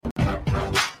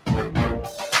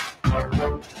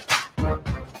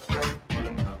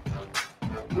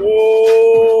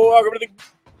Welcome to the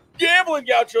Gambling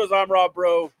Gauchos. I'm Rob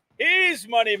Bro. He's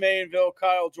Money Mainville.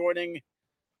 Kyle joining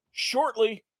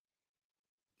shortly.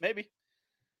 Maybe.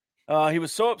 He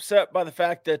was so upset by the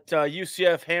fact that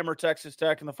UCF hammered Texas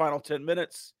Tech in the final 10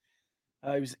 minutes.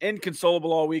 He was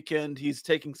inconsolable all weekend. He's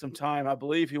taking some time. I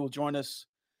believe he will join us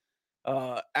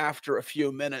after a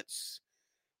few minutes.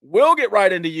 We'll get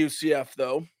right into UCF,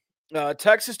 though.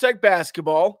 Texas Tech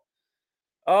basketball.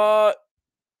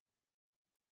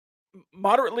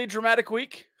 Moderately dramatic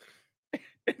week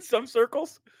in some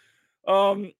circles.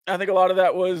 I think a lot of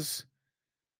that was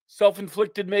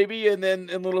self-inflicted maybe, and then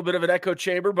a little bit of an echo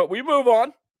chamber, but we move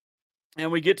on and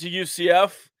we get to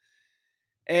UCF,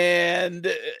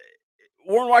 and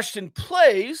Warren Washington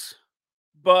plays,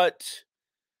 but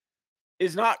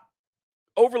is not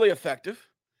overly effective.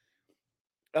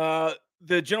 The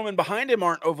gentlemen behind him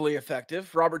aren't overly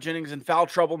effective. Robert Jennings in foul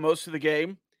trouble most of the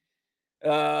game.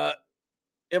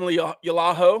 Emily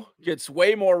Yalaho gets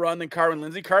way more run than Kyron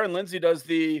Lindsey. Kyron Lindsey does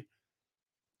the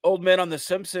old man on The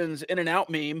Simpsons in and out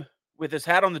meme with his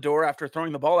hat on the door after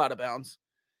throwing the ball out of bounds.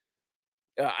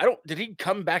 Did he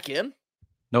come back in?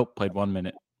 Nope, played 1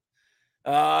 minute.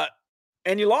 And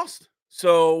you lost.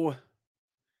 So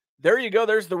there you go.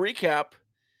 There's the recap.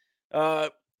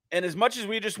 And as much as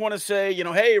we just want to say,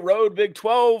 hey, road Big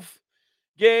 12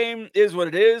 game is what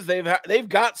it is. They've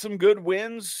got some good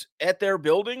wins at their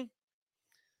building.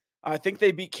 I think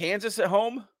they beat Kansas at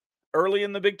home early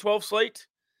in the Big 12 slate.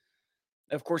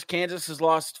 Of course, Kansas has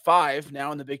lost 5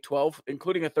 now in the Big 12,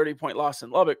 including a 30-point loss in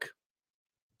Lubbock.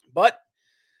 But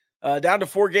down to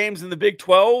 4 games in the Big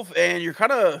 12, and you're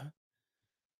kind of,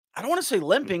 I don't want to say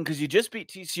limping because you just beat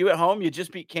TCU at home. You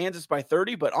just beat Kansas by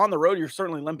 30, but on the road, you're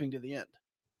certainly limping to the end.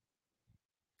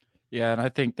 Yeah, and I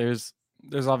think there's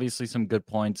obviously some good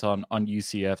points on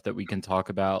UCF that we can talk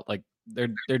about. Like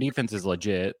their defense is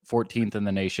legit, 14th in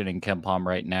the nation in KenPom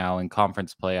right now. In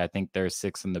conference play, I think they're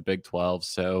 6th in the Big 12.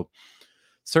 So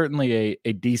certainly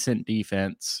a decent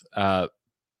defense, but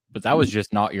that was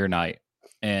just not your night.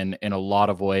 And in a lot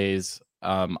of ways,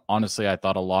 honestly, I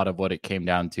thought a lot of what it came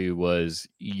down to was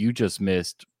you just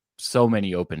missed so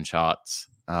many open shots.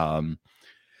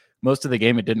 Most of the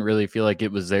game, it didn't really feel like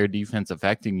it was their defense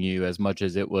affecting you as much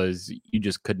as it was you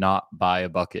just could not buy a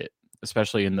bucket,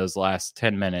 especially in those last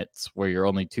 10 minutes where your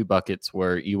only 2 buckets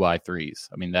were EY threes.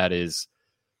 I mean, that is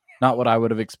not what I would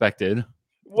have expected.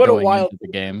 What a wild into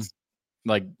the game.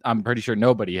 Like, I'm pretty sure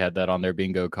nobody had that on their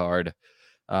bingo card.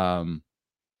 But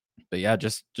yeah,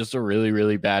 just a really,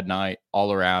 really bad night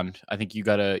all around. I think you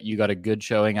got a good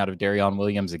showing out of Darion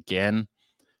Williams again.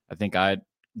 I think I'd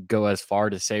go as far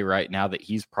to say right now that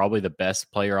he's probably the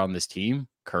best player on this team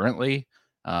currently.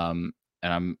 And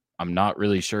I'm not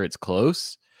really sure it's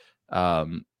close. But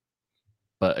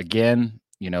again,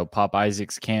 Pop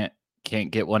Isaacs can't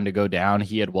get one to go down.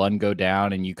 He had one go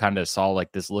down, and you kind of saw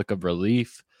like this look of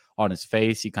relief on his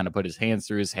face. He kind of put his hands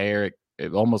through his hair.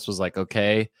 It almost was like,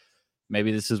 okay,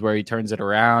 maybe this is where he turns it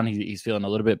around. He's feeling a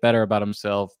little bit better about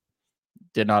himself.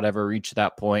 Did not ever reach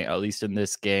that point, at least in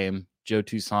this game. Joe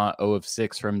Toussaint, 0 of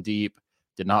 6 from deep.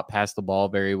 Did not pass the ball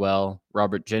very well.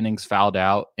 Robert Jennings fouled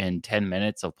out in 10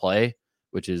 minutes of play,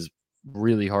 which is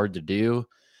really hard to do.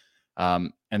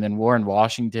 And then Warren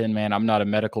Washington, man, I'm not a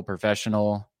medical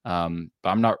professional, but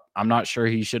I'm not sure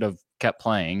he should have kept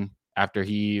playing after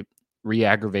he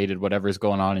re-aggravated whatever's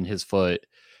going on in his foot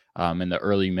in the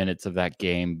early minutes of that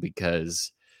game,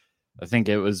 because I think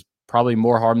it was probably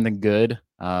more harm than good.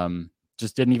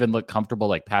 Just didn't even look comfortable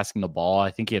like passing the ball. I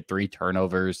think he had 3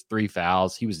 turnovers, 3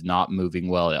 fouls. He was not moving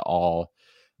well at all.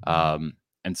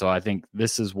 And so I think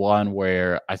this is one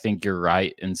where I think you're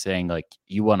right in saying like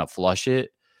you want to flush it.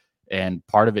 And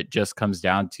part of it just comes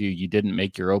down to you didn't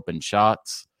make your open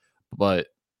shots, but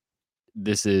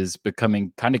this is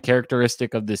becoming kind of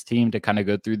characteristic of this team to kind of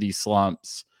go through these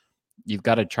slumps. You've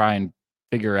got to try and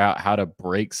figure out how to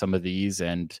break some of these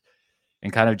and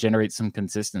kind of generate some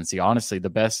consistency. Honestly, the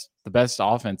best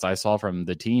offense I saw from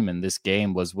the team in this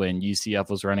game was when UCF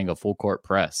was running a full court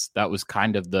press. That was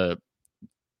kind of the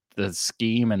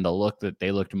scheme and the look that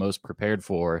they looked most prepared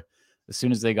for. As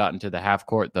soon as they got into the half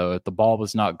court, though, if the ball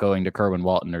was not going to Kerwin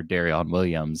Walton or Darion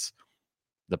Williams,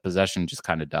 the possession just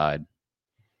kind of died.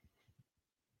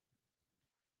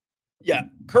 Yeah,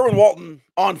 Kerwin Walton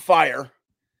on fire.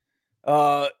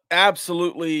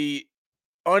 Absolutely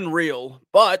unreal.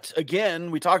 But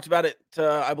again, we talked about it,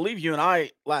 I believe you and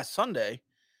I last Sunday.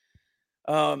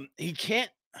 He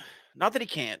can't, not that he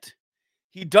can't,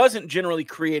 he doesn't generally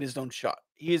create his own shot.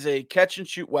 He is a catch and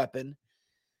shoot weapon.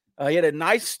 He had a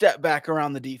nice step back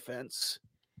around the defense.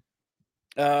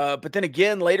 But then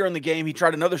again, later in the game, he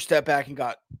tried another step back and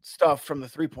got stuffed from the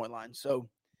 3-point line. So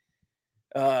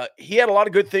He had a lot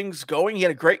of good things going. He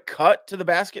had a great cut to the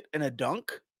basket and a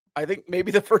dunk. I think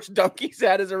maybe the first dunk he's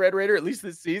had as a Red Raider, at least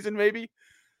this season, maybe.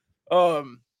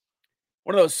 One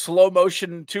of those slow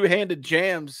motion two-handed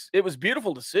jams. It was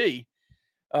beautiful to see.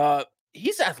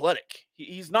 He's athletic.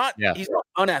 He's not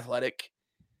unathletic.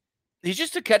 He's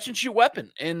just a catch and shoot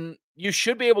weapon, and you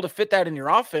should be able to fit that in your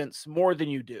offense more than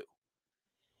you do.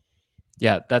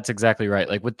 Yeah, that's exactly right.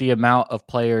 Like with the amount of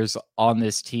players on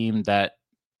this team that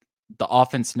the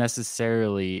offense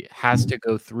necessarily has to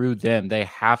go through them, they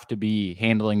have to be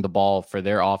handling the ball for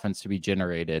their offense to be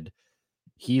generated.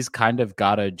 He's kind of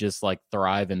got to just like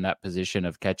thrive in that position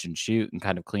of catch and shoot and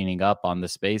kind of cleaning up on the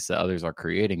space that others are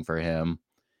creating for him.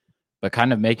 But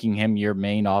kind of making him your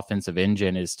main offensive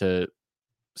engine is to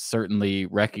certainly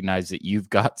recognize that you've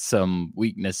got some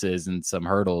weaknesses and some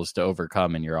hurdles to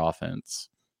overcome in your offense.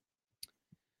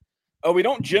 We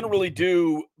don't generally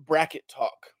do bracket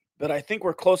talk, but I think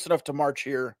we're close enough to March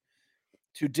here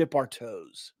to dip our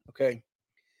toes. Okay.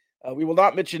 I will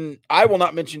not mention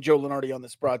Joe Lunardi on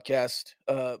this broadcast.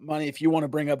 Money, if you want to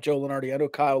bring up Joe Lunardi, I know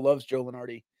Kyle loves Joe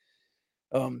Lunardi.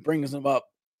 Brings him up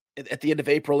at the end of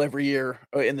April every year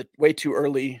in the way too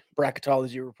early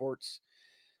bracketology reports.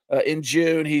 In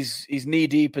June, he's knee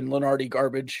deep in Lunardi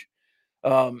garbage.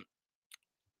 I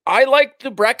like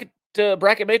the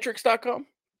bracketmatrix.com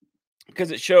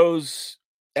because it shows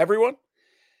everyone,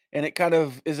 and it kind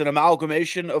of is an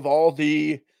amalgamation of all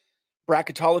the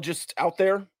bracketologists out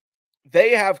there.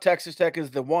 They have Texas Tech as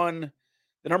the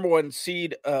number one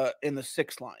seed in the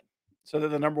 6th line. So they're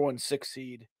the number 6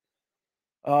 seed.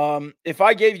 If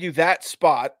I gave you that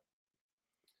spot,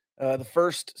 the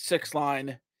first 6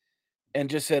 line, and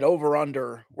just said over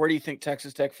under, where do you think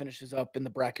Texas Tech finishes up in the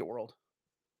bracket world?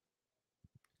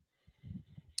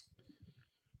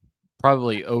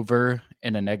 Probably over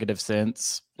in a negative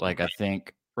sense. Like I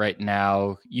think right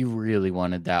now you really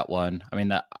wanted that one. I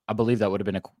mean, I believe that would have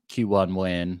been a Q1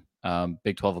 win,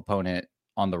 Big 12 opponent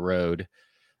on the road.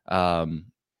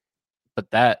 But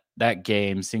that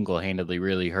game single-handedly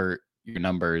really hurt your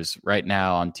numbers. Right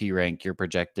now on T-Rank, you're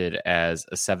projected as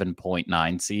a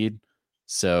 7.9 seed.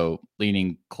 So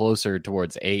leaning closer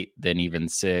towards 8 than even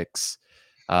 6.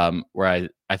 Where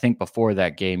I think before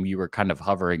that game, you were kind of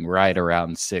hovering right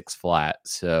around 6 flat.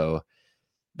 So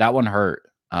that one hurt.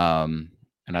 And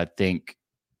I think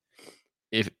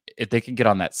if they could get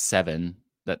on that 7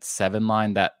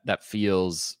 line, that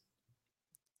feels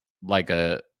like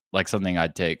something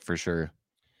I'd take for sure.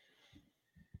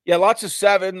 Yeah, lots of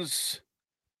 7s,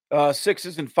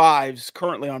 6s, and 5s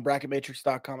currently on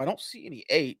bracketmatrix.com. I don't see any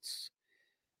 8s.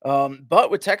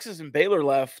 But with Texas and Baylor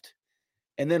left,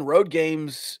 and then road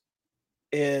games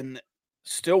in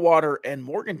Stillwater and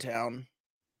Morgantown,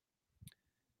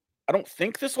 I don't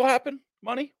think this will happen,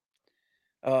 Money.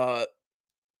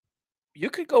 You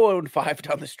could go 0-5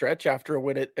 down the stretch after a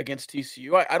win against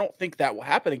TCU. I don't think that will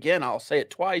happen again. I'll say it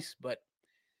twice, but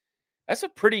that's a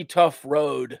pretty tough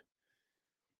road.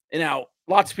 And now,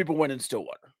 lots of people win in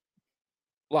Stillwater.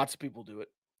 Lots of people do it.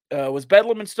 Was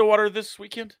Bedlam in Stillwater this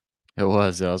weekend? It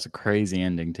was a crazy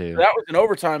ending too. That was in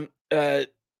overtime. The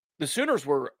Sooners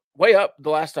were way up the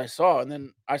last I saw, and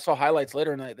then I saw highlights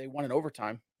later, and they won in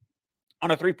overtime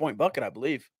on a 3-point bucket, I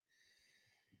believe.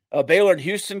 Baylor and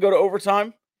Houston go to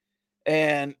overtime,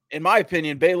 and in my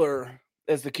opinion, Baylor,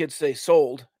 as the kids say,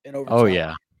 sold in overtime. Oh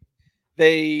yeah,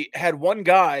 they had one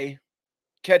guy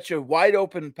catch a wide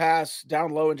open pass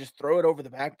down low and just throw it over the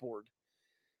backboard,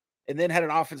 and then had an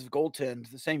offensive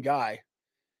goaltend, the same guy.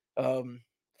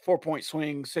 4-point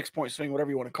swing, 6-point swing, whatever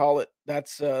you want to call it.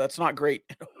 That's not great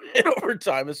in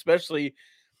overtime, especially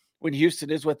when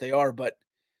Houston is what they are. But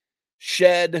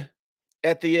Shed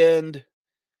at the end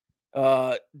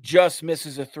just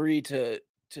misses a 3 to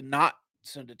not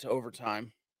send it to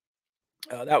overtime.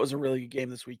 That was a really good game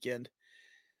this weekend.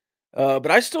 But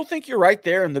I still think you're right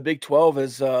there in the Big 12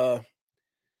 as 3rd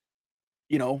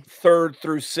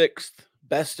through 6th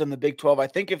best in the Big 12. I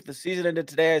think if the season ended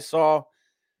today, I saw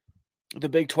the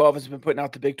Big 12 has been putting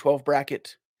out the Big 12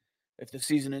 bracket. If the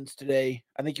season ends today,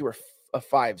 I think you were a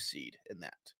 5 seed in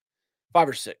that. 5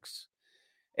 or 6.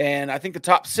 And I think the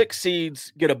top 6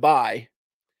 seeds get a bye,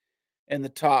 and the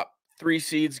top 3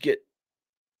 seeds get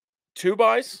 2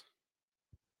 byes.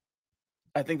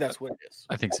 I think that's what it is.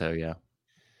 I think so, yeah.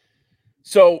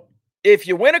 So if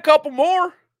you win a couple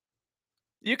more,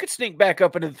 you could sneak back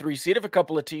up into the 3 seed if a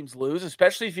couple of teams lose,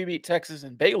 especially if you beat Texas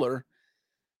and Baylor.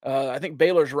 I think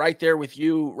Baylor's right there with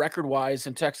you record-wise,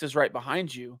 and Texas right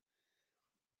behind you.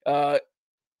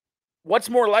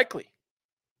 What's more likely?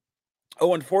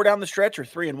 0-4 down the stretch or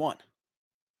 3-1?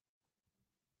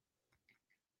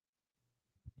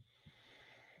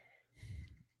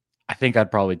 I think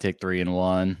I'd probably take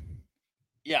 3-1.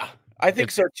 Yeah, I think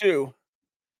so too.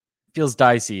 Feels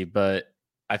dicey, but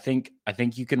I think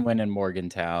you can win in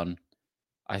Morgantown.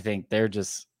 I think they're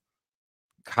just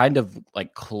kind of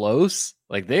like close.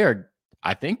 Like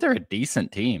I think they're a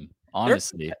decent team,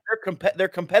 honestly. They're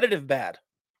competitive bad.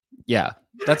 Yeah,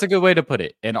 that's a good way to put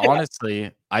it. And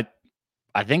honestly, I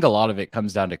think a lot of it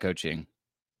comes down to coaching.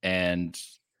 And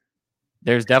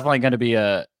there's definitely going to be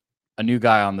a new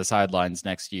guy on the sidelines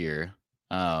next year.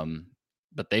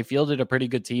 But they fielded a pretty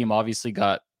good team. Obviously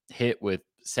got hit with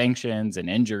sanctions and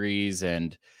injuries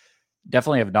and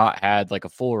definitely have not had like a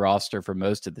full roster for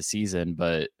most of the season,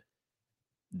 but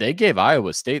they gave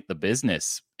Iowa State the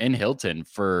business in Hilton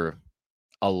for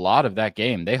a lot of that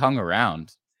game. They hung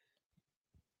around.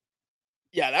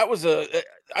 Yeah, that was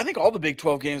I think all the Big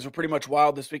 12 games were pretty much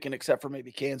wild this weekend, except for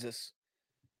maybe Kansas.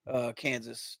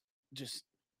 Kansas just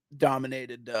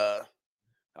dominated.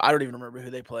 I don't even remember who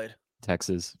they played.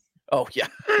 Texas. Oh, yeah.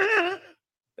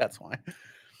 That's why.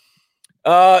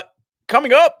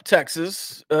 Coming up,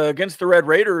 Texas against the Red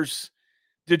Raiders.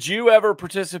 Did you ever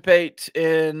participate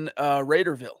in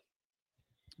Raiderville?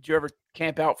 Did you ever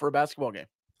camp out for a basketball game?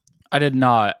 I did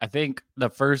not. I think the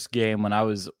first game when I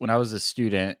was a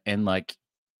student and like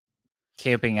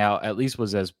camping out at least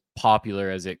was as popular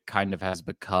as it kind of has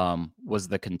become was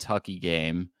the Kentucky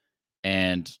game.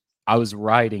 And I was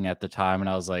writing at the time and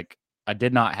I was like, I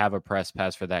did not have a press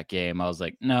pass for that game. I was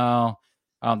like, no,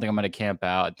 I don't think I'm going to camp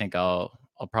out. I think I'll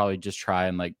probably just try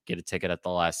and like get a ticket at the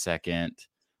last second.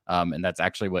 And that's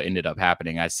actually what ended up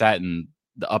happening. I sat in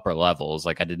the upper levels.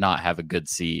 Like I did not have a good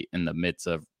seat in the midst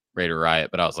of Raider Riot,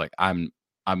 but I was like, I'm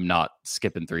not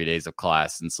skipping 3 days of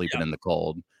class and sleeping in the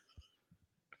cold.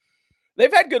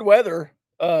 They've had good weather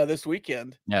this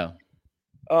weekend. Yeah.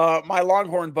 My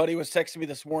Longhorn buddy was texting me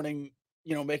this morning,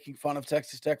 making fun of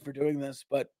Texas Tech for doing this,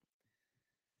 but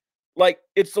like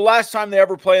it's the last time they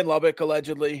ever play in Lubbock,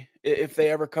 allegedly. If they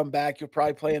ever come back, you'll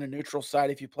probably play in a neutral site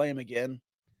if you play them again.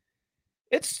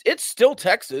 It's still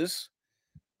Texas.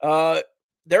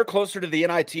 They're closer to the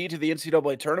NIT, to the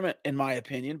NCAA tournament, in my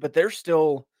opinion, but they're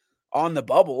still on the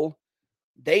bubble.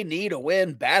 They need a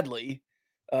win badly,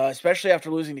 especially after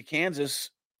losing to Kansas.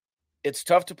 It's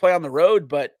tough to play on the road,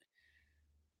 but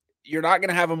you're not going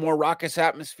to have a more raucous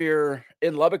atmosphere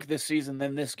in Lubbock this season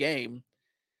than this game.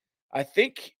 I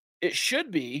think it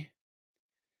should be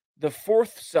the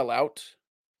fourth sellout,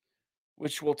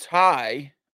 which will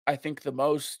I think, the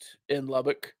most in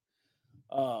Lubbock.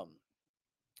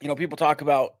 People talk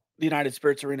about the United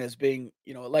Spirits Arena as being,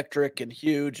 electric and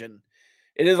huge, and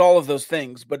it is all of those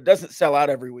things, but it doesn't sell out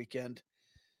every weekend.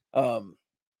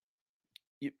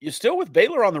 You still with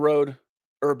Baylor on the road,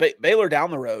 or Baylor down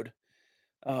the road.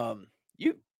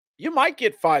 You might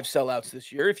get 5 sellouts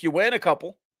this year if you win a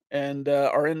couple and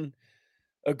are in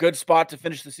a good spot to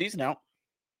finish the season out.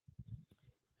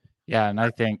 Yeah, and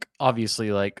I think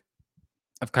obviously like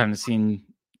I've kind of seen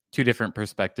 2 different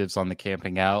perspectives on the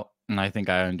camping out, and I think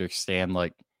I understand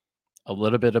like a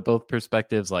little bit of both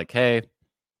perspectives. Like, hey,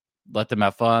 let them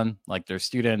have fun. Like they're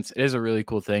students. It is a really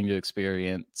cool thing to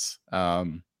experience.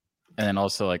 And then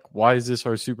also like, why is this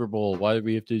our Super Bowl? Why do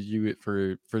we have to do it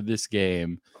for this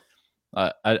game?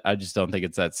 I just don't think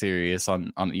it's that serious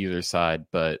on either side.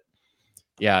 But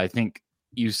yeah, I think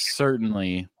you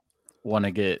certainly want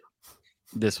to get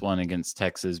this one against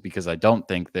Texas because I don't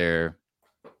think they're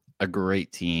a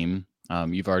great team.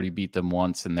 You've already beat them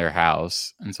once in their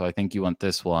house. And so I think you want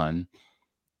this one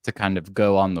to kind of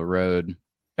go on the road,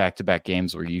 back-to-back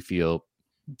games where you feel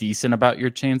decent about your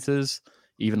chances,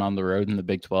 even on the road in the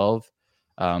Big 12.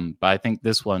 But I think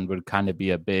this one would kind of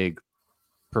be a big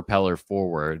propeller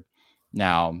forward.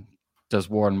 Now, does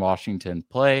Warren Washington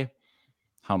play?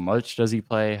 How much does he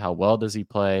play? How well does he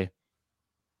play?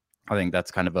 I think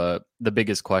that's kind of the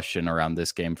biggest question around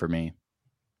this game for me.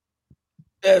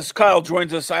 As Kyle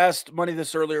joins us, I asked Money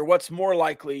this earlier. What's more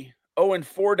likely,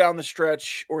 0-4 down the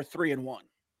stretch or 3-1?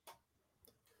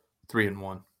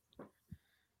 3-1. I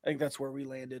think that's where we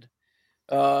landed.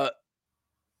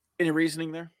 Any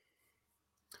reasoning there?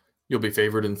 You'll be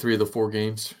favored in 3 of the 4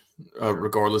 games,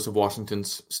 regardless of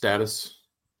Washington's status.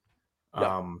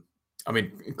 Yeah. I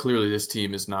mean, clearly this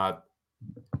team is not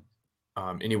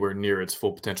anywhere near its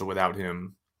full potential without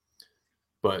him.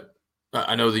 But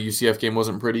I know the UCF game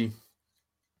wasn't pretty.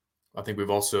 I think we've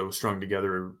also strung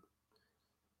together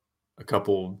a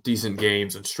couple decent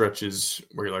games and stretches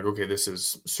where you're like, okay, this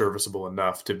is serviceable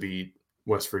enough to beat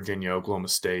West Virginia, Oklahoma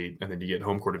State, and then you get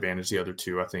home court advantage the other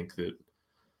 2. I think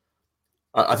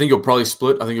you'll probably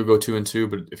split. I think you'll go 2-2,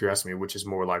 but if you're asking me which is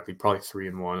more likely, probably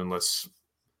 3-1, unless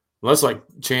like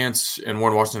Chance and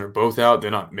Warren Washington are both out,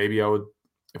 then maybe I would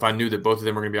if I knew that both of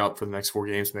them are going to be out for the next 4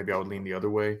 games, maybe I would lean the other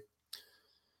way.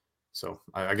 So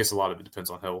I guess a lot of it depends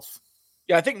on health.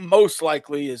 Yeah, I think most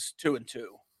likely is 2 and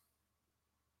 2.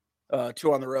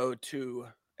 2 on the road, 2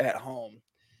 at home.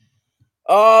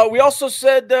 We also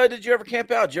said, did you ever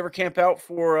camp out? Did you ever camp out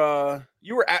for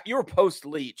you were post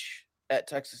Leach at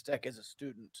Texas Tech as a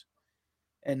student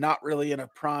and not really in a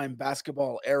prime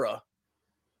basketball era.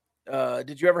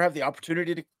 Did you ever have the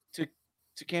opportunity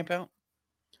to camp out?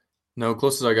 No,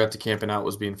 closest I got to camping out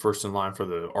was being first in line for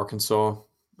the Arkansas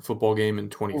football game in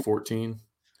 2014.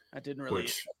 I didn't really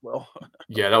which, well.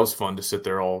 Yeah, that was fun to sit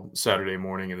there all Saturday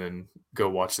morning and then go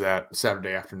watch that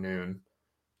Saturday afternoon.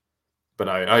 But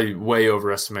I way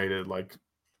overestimated like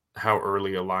how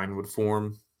early a line would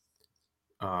form.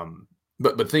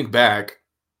 But think back,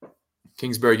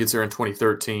 Kingsbury gets there in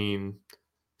 2013,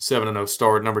 7-0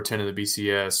 start, number 10 in the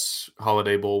BCS,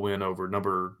 Holiday Bowl win over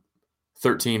number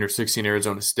 13 or 16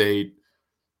 Arizona State.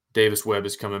 Davis Webb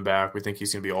is coming back. We think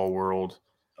he's going to be all world.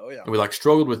 Oh yeah. And we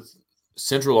struggled with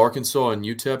Central Arkansas and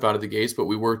UTEP out of the gates, but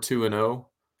we were 2-0.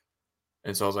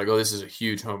 And so I was like, oh, this is a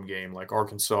huge home game. Like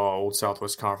Arkansas, old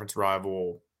Southwest Conference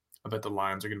rival. I bet the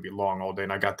lines are going to be long all day.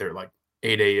 And I got there at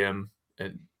 8 a.m.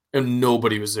 and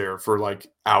nobody was there for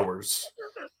hours.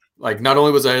 Not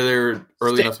only was I there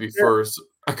early enough to be first,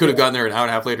 I could have gotten there an hour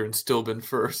and a half later and still been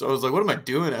first. So I was like, what am I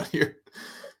doing out here?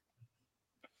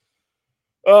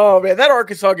 Oh, man, that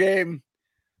Arkansas game,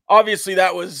 obviously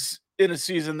that was in a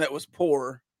season that was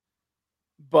poor.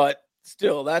 But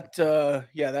still, that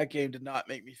game did not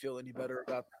make me feel any better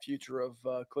about the future of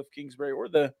Cliff Kingsbury or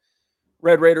the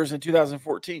Red Raiders in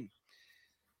 2014.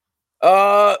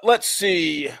 Let's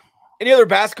see. Any other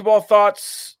basketball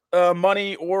thoughts,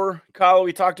 Money or Kyle?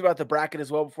 We talked about the bracket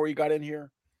as well before you got in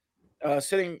here.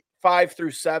 Sitting 5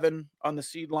 through 7 on the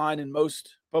seed line in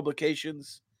most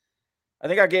publications. I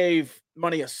think I gave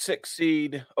Money a 6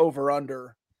 seed over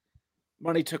under.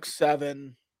 Money took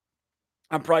 7.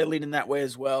 I'm probably leaning that way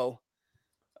as well.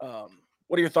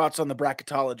 What are your thoughts on the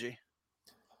bracketology?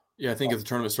 Yeah, I think if the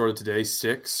tournament started today,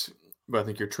 6, but I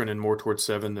think you're trending more towards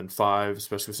 7 than 5,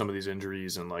 especially with some of these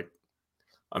injuries. And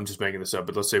I'm just making this up,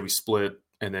 but let's say we split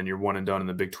and then you're 1 and done in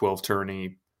the Big 12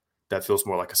 tourney. That feels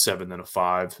more like a 7 than a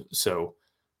 5. So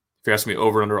if you're asking me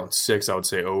over under on 6, I would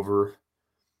say over.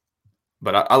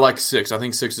 But I like 6. I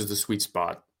think 6 is the sweet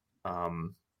spot.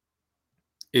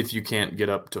 If you can't get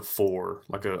up to 4,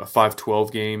 like a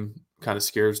 5-12 game kind of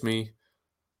scares me.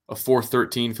 A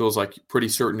 4-13 feels like pretty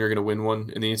certain you're going to win one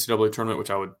in the NCAA tournament,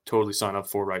 which I would totally sign up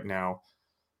for right now.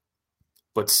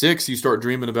 But 6, you start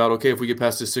dreaming about, okay, if we get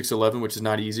past this 6-11, which is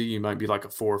not easy, you might be like a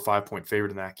 4 or 5 point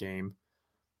favorite in that game.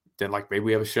 Then maybe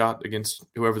we have a shot against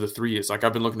whoever the 3 is. I've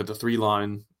been looking at the 3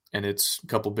 line, and it's a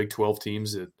couple Big 12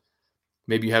 teams that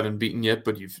maybe you haven't beaten yet,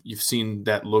 but you've seen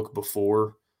that look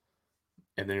before.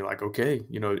 And then you're like, okay,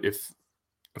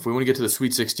 if we want to get to the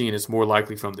Sweet 16, it's more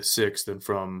likely from the 6 than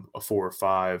from a 4 or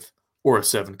 5 or a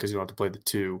 7 because you don't have to play the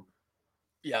 2.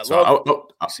 Yeah. So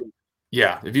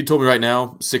yeah, if you told me right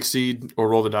now, 6 seed or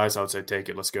roll the dice, I would say take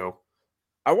it. Let's go.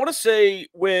 I want to say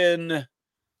when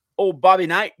old Bobby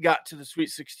Knight got to the Sweet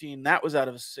 16, that was out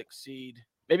of a 6 seed,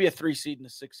 maybe a 3 seed and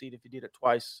a 6 seed if he did it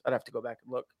twice. I'd have to go back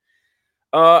and look.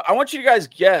 I want you to guys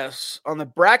guess on the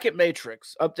bracket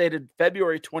matrix updated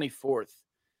February 24th,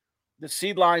 the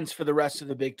seed lines for the rest of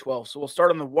the Big 12. So we'll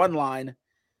start on the 1 line.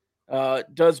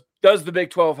 Does the Big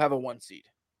 12 have a 1 seed?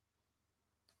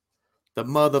 The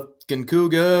motherfucking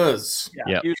Cougars. Yeah,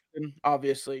 yep. Houston,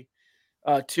 obviously.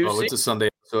 2 seed. It's a Sunday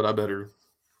episode. I better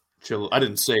chill. I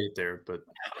didn't say it there, but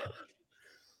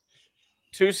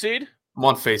 2 seed? I'm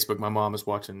on Facebook. My mom is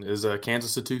watching. Is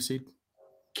Kansas a 2 seed?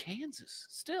 Kansas,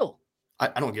 still.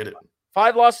 I don't get it.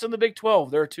 5 lost in the Big 12.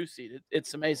 They're a 2 seed.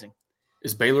 It's amazing.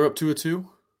 Is Baylor up to a 2?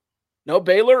 No,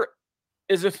 Baylor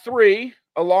is a 3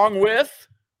 along with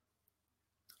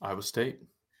Iowa State.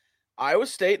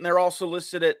 And they're also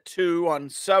listed at 2 on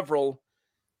several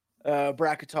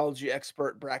bracketology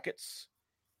expert brackets.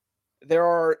 There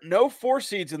are no 4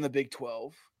 seeds in the Big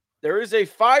 12. There is a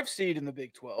 5 seed in the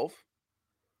Big 12.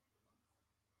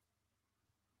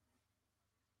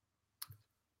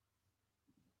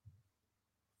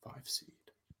 Seed.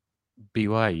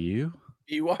 BYU.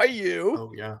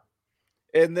 Oh, yeah.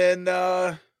 And then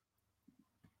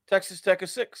Texas Tech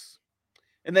is 6.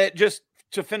 And then just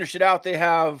to finish it out, they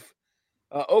have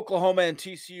Oklahoma and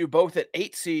TCU both at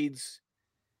 8 seeds.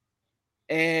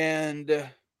 And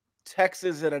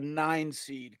Texas at a 9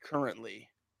 seed currently.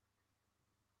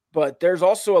 But there's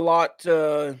also a lot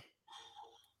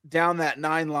down that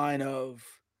 9 line of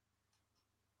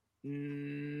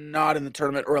not in the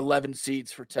tournament or 11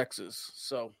 seeds for Texas.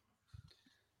 So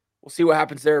we'll see what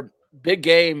happens there. Big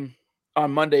game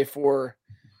on Monday for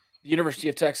the University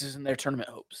of Texas and their tournament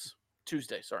hopes.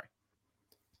 Tuesday, sorry.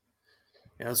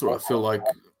 Yeah, that's what I feel like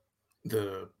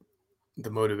the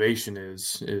motivation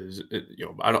is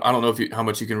I don't know how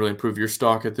much you can really improve your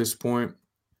stock at this point.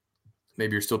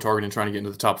 Maybe you're still targeting trying to get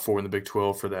into the top 4 in the Big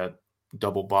 12 for that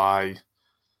double bye.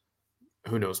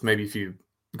 Who knows? Maybe if you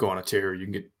go on a tear, you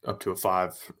can get up to a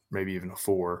 5, maybe even a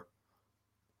 4.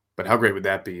 But how great would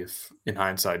that be if, in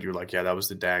hindsight, you're like, yeah, that was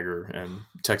the dagger, and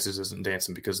Texas isn't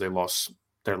dancing because they lost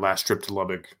their last trip to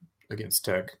Lubbock against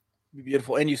Tech. It'd be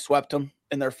beautiful. And you swept them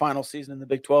in their final season in the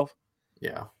Big 12.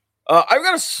 Yeah. I've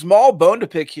got a small bone to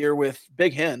pick here with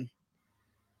Big Hen.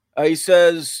 He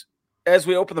says, as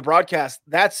we open the broadcast,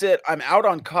 that's it. I'm out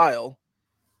on Kyle.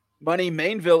 Money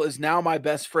Mainville is now my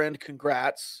best friend.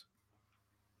 Congrats.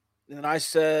 And then I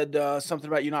said something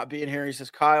about you not being here. He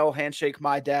says, Kyle, handshake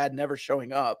my dad, never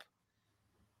showing up.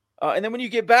 And then when you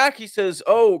get back, he says,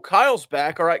 oh, Kyle's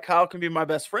back. All right, Kyle can be my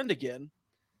best friend again.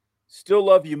 Still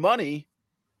love you, Money.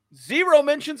 0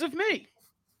 mentions of me.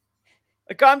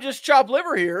 Like, I'm just chopped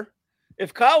liver here.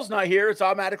 If Kyle's not here, it's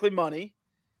automatically Money.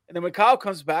 And then when Kyle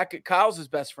comes back, Kyle's his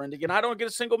best friend again. I don't get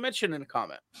a single mention in a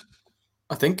comment.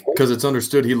 I think because it's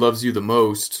understood he loves you the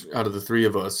most out of the 3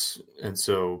 of us. And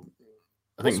so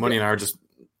I think Money and I are just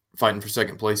fighting for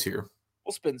second place here.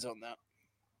 We'll spin zone that.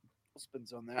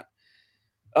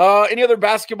 Any other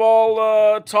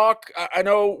basketball talk? I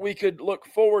know we could look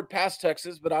forward past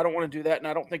Texas, but I don't want to do that. And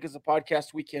I don't think as a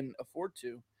podcast we can afford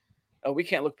to. We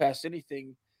can't look past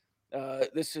anything.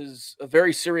 This is a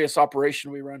very serious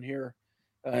operation we run here.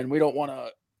 And we don't want to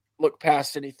look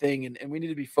past anything. And we need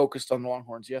to be focused on the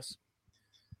Longhorns, yes?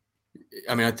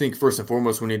 I mean, I think first and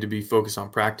foremost, we need to be focused on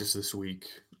practice this week.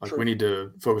 Like, True. We need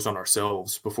to focus on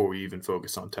ourselves before we even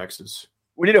focus on Texas.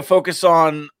 We need to focus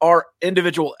on our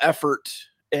individual effort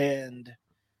and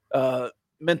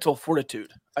mental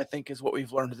fortitude, I think, is what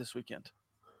we've learned this weekend.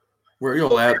 Where are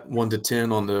y'all at 1 to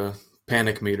 10 on the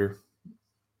panic meter?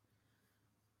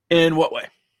 In what way?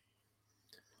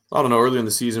 I don't know. Earlier in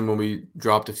the season when we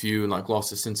dropped a few and lost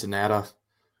to Cincinnati,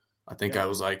 I think I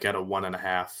was at a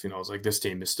 1.5. I was like, this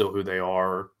team is still who they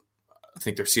are. I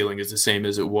think their ceiling is the same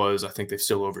as it was. I think they've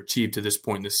still overachieved to this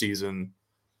point in the season.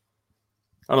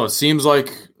 I don't know. It seems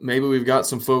like maybe we've got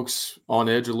some folks on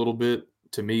edge a little bit.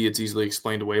 To me, it's easily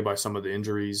explained away by some of the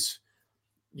injuries.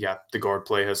 Yeah, the guard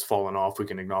play has fallen off. We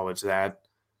can acknowledge that.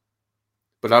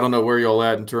 But I don't know where y'all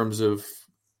at in terms of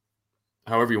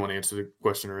however you want to answer the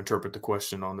question or interpret the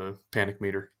question on the panic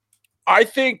meter. I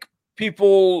think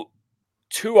people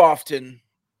too often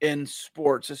in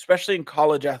sports, especially in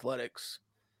college athletics,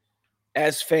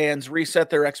 as fans, reset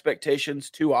their expectations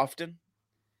too often.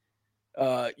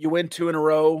 You win 2 in a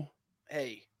row.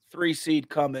 Hey, 3 seed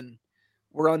coming.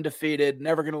 We're undefeated,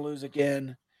 never going to lose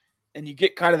again. And you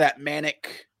get kind of that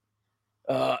manic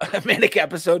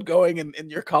episode going in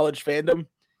your college fandom.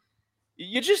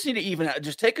 You just need to even out,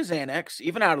 just take a Xanax,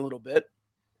 even out a little bit,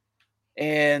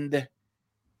 and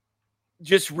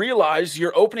just realize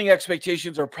your opening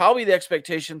expectations are probably the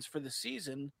expectations for the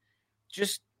season.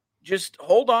 Just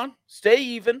hold on, stay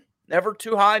even, never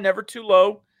too high, never too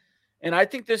low. And I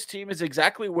think this team is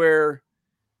exactly where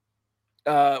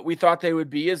we thought they would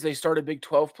be as they started Big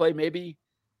 12 play, maybe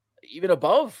even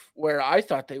above where I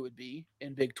thought they would be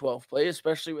in Big 12 play,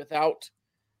 especially without,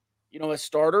 a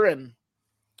starter. And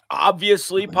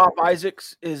obviously, Pop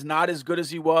Isaacs is not as good as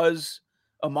he was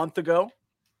a month ago.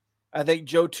 I think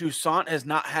Joe Toussaint has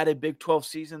not had a Big 12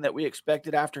 season that we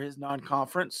expected after his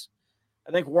non-conference.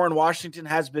 I think Warren Washington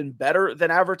has been better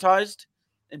than advertised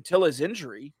until his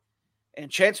injury. And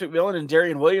Chance McMillan and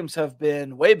Darian Williams have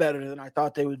been way better than I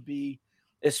thought they would be,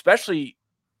 especially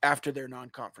after their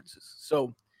non-conferences.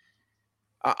 So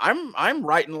I'm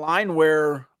right in line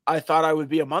where I thought I would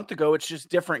be a month ago. It's just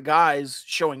different guys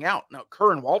showing out. Now,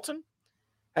 Curran Walton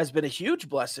has been a huge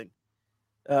blessing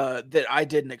that I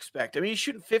didn't expect. I mean, he's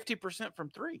shooting 50% from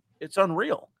 3. It's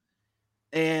unreal.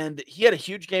 And he had a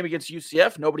huge game against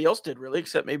UCF. Nobody else did really,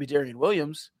 except maybe Darian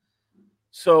Williams.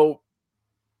 So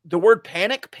the word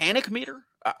panic meter,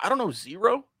 I don't know,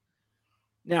 0.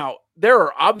 Now, there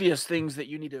are obvious things that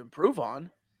you need to improve on.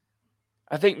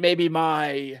 I think maybe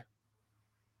my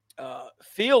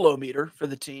feel-o-meter for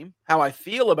the team, how I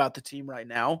feel about the team right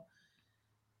now.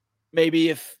 Maybe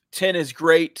if 10 is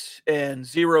great and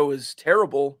 0 is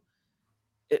terrible,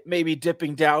 it may be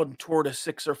dipping down toward a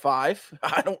 6 or 5.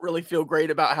 I don't really feel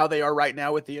great about how they are right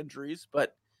now with the injuries,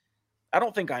 but I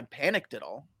don't think I'm panicked at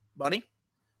all. Bunny?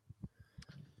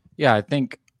 Yeah, I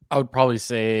think I would probably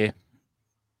say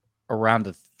around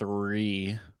a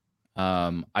 3.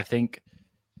 I think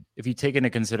if you take into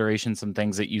consideration some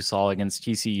things that you saw against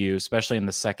TCU, especially in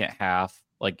the second half,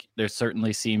 Like there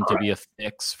certainly seemed to be a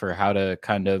fix for how to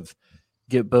kind of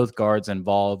get both guards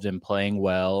involved in playing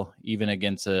well, even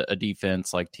against a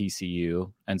defense like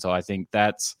TCU. And so I think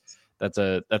that's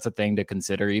a thing to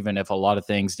consider, even if a lot of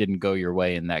things didn't go your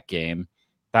way in that game.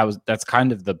 That's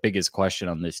kind of the biggest question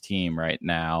on this team right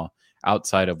now,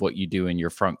 outside of what you do in your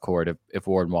front court if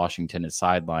Warren Washington is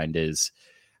sidelined, is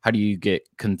how do you get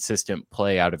consistent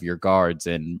play out of your guards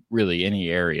in really any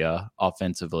area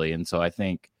offensively? And so I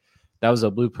think that was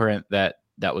a blueprint that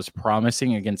was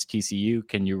promising against TCU.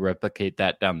 Can you replicate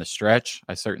that down the stretch?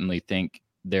 I certainly think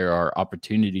there are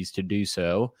opportunities to do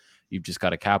so. You've just got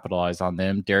to capitalize on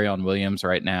them. Darion Williams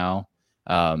right now,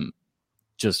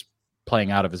 just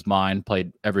playing out of his mind,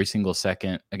 played every single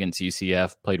second against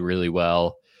UCF, played really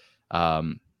well.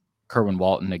 Kerwin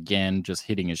Walton, again, just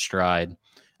hitting his stride.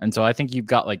 And so I think you've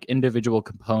got like individual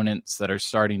components that are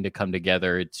starting to come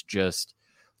together. It's just,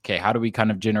 okay, how do we kind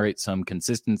of generate some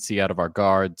consistency out of our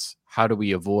guards? How do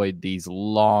we avoid these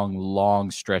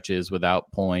long stretches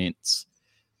without points?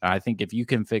 And I think if you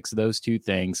can fix those two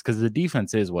things, because the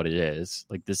defense is what it is.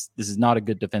 Like this is not a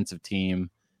good defensive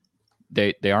team.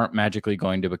 They aren't magically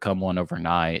going to become one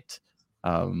overnight.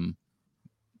 That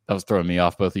was throwing me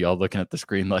off, both of y'all looking at the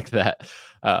screen like that.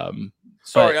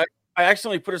 Sorry, I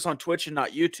accidentally put us on Twitch and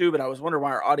not YouTube, and I was wondering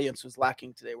why our audience was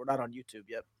lacking today. We're not on YouTube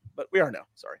yet, but we are now.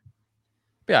 Sorry.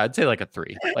 Yeah, I'd say like a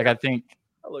 3. Like I think,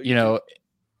 you know,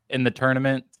 in the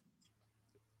tournament,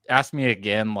 ask me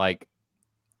again, like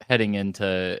heading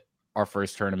into our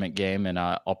first tournament game, and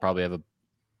I'll probably have a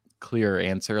clear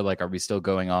answer. Like, are we still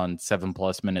going on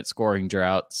 7+ minute scoring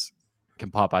droughts?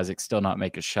 Can Pop Isaac still not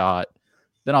make a shot?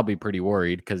 Then I'll be pretty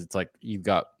worried, because it's like you've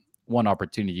got one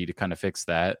opportunity to kind of fix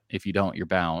that. If you don't, you're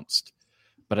bounced.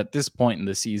 But at this point in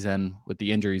the season, with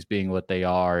the injuries being what they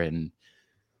are, and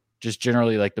just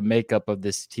generally like the makeup of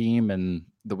this team and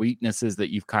the weaknesses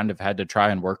that you've kind of had to try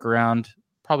and work around,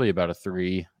 probably about a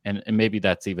 3. And maybe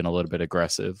that's even a little bit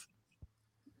aggressive.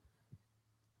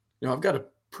 You know, I've got a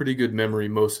pretty good memory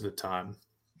most of the time.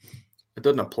 It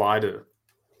doesn't apply to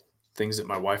things that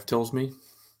my wife tells me.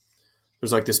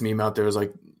 There's like this meme out there. It's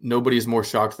like, nobody is more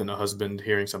shocked than a husband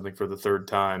hearing something for the 3rd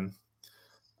time.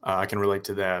 I can relate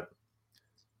to that.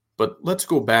 But let's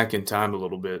go back in time a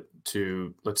little bit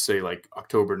to, let's say, like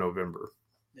October, November.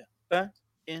 Yeah, back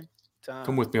in time.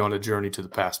 Come with me on a journey to the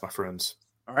past, my friends.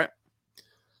 All right.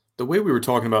 The way we were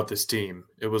talking about this team,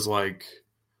 it was like,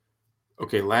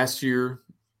 okay, last year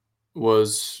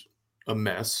was a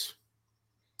mess.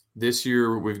 This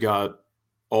year we've got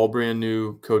all brand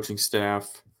new coaching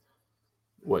staff.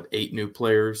 8 new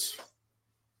players?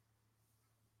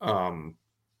 I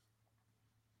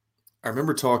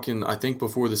remember talking, I think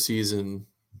before the season,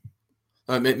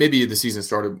 maybe the season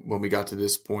started when we got to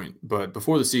this point, but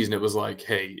before the season, it was like,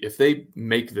 hey, if they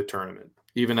make the tournament,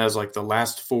 even as like the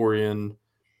last 4 in,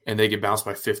 and they get bounced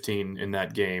by 15 in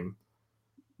that game,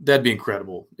 that'd be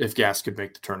incredible if Gas could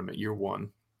make the tournament year 1.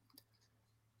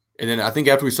 And then I think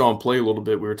after we saw him play a little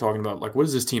bit, we were talking about like, what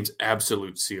is this team's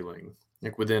absolute ceiling?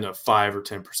 Like within a 5 or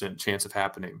 10% chance of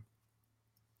happening.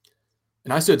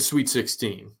 And I said Sweet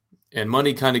 16. And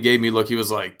Money kind of gave me a look. He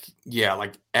was like, yeah,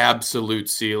 like absolute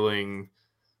ceiling.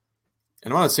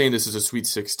 And I'm not saying this is a Sweet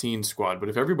 16 squad, but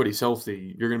if everybody's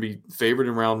healthy, you're going to be favored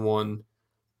in round 1.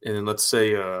 And then let's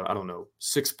say,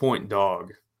 6-point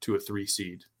dog to a 3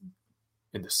 seed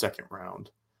in the second round.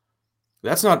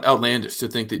 That's not outlandish to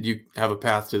think that you have a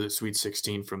path to the Sweet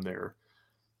 16 from there.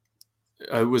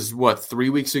 It was, 3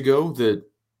 weeks ago that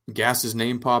Gas's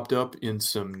name popped up in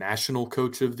some National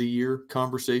Coach of the Year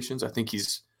conversations. I think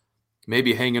he's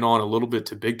maybe hanging on a little bit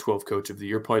to Big 12 Coach of the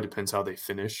Year. Probably depends how they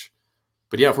finish.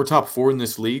 But yeah, if we're top 4 in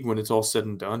this league when it's all said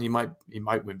and done, he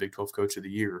might win Big 12 Coach of the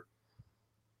Year.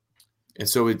 And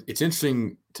so it's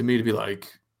interesting to me to be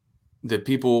like that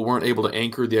people weren't able to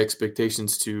anchor the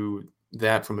expectations to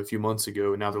that from a few months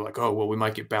ago. And now they're like, oh, well, we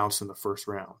might get bounced in the first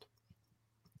round.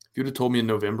 If you'd have told me in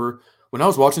November, when I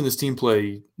was watching this team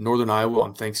play Northern Iowa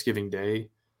on Thanksgiving Day,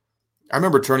 I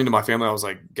remember turning to my family. I was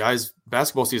like, guys,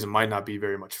 basketball season might not be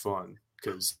very much fun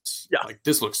because like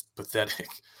this looks pathetic.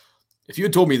 If you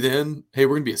had told me then, hey,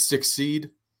 we're going to be a 6 seed,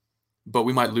 but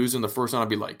we might lose in the first round, I'd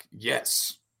be like,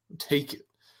 yes, take it.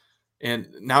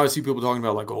 And now I see people talking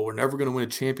about like, oh, we're never going to win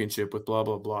a championship with blah,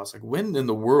 blah, blah. It's like, when in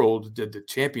the world did the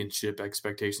championship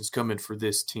expectations come in for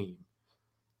this team?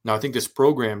 Now, I think this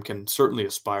program can certainly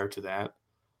aspire to that.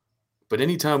 But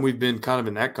anytime we've been kind of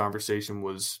in that conversation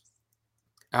was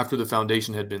after the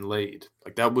foundation had been laid.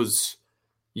 Like that was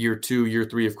year 2, year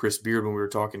 3 of Chris Beard when we were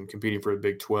talking competing for a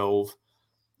Big 12.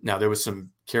 Now, there was some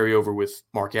carryover with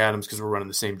Mark Adams because we're running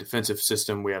the same defensive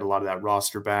system. We had a lot of that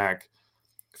roster back.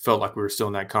 Felt like we were still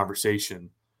in that conversation.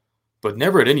 But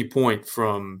never at any point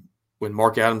from when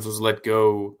Mark Adams was let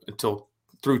go until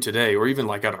through today, or even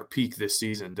like at our peak this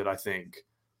season, did I think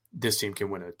this team can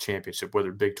win a championship,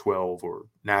 whether Big 12 or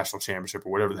national championship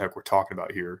or whatever the heck we're talking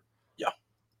about here. Yeah.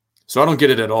 So I don't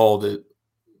get it at all that,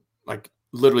 like,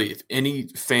 literally, if any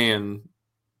fan,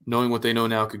 knowing what they know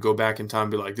now, could go back in time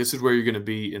and be like, this is where you're going to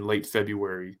be in late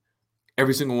February,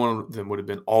 every single one of them would have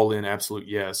been all in, absolute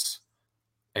yes.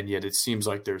 And yet it seems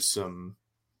like there's some,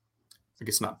 I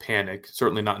guess not panic,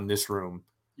 certainly not in this room.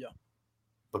 Yeah.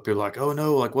 But people are like, oh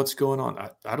no, like what's going on?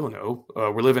 I don't know.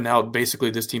 We're living out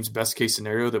basically this team's best case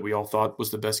scenario that we all thought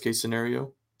was the best case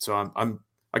scenario. So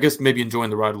I guess maybe enjoying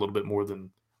the ride a little bit more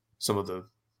than some of the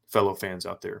fellow fans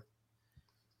out there.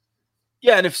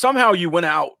 Yeah, and if somehow you went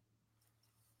out,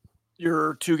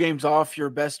 you're 2 games off your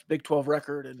best Big 12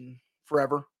 record in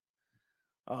forever.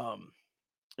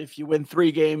 If you win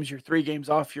 3 games, you're 3 games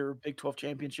off your Big 12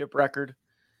 championship record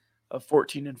of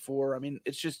 14-4. I mean,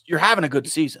 it's just you're having a good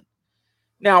season.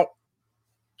 Now,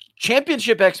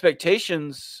 championship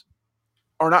expectations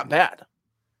are not bad.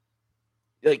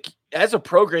 Like, as a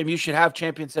program, you should have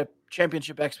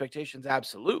championship expectations,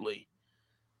 absolutely.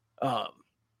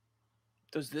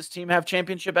 Does this team have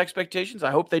championship expectations?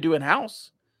 I hope they do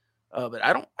in-house, but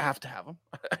I don't have to have them.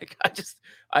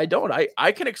 I don't.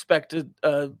 I can expect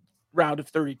a round of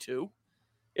 32.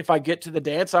 If I get to the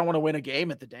dance, I want to win a game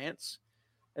at the dance.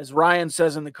 As Ryan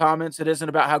says in the comments, it isn't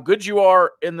about how good you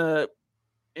are in the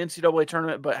NCAA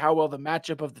tournament, but how well the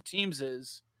matchup of the teams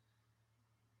is.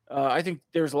 I think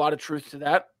there's a lot of truth to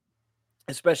that,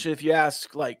 especially if you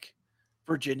ask like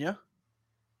Virginia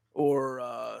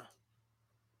or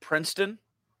Princeton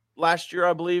last year,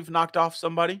 I believe, knocked off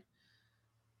somebody.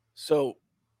 So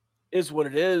is what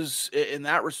it is in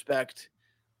that respect.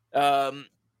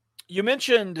 You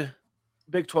mentioned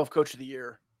Big 12 Coach of the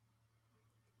Year.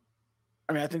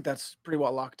 I mean, I think that's pretty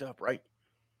well locked up, right?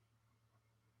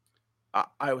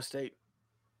 Iowa State.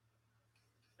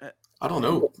 I don't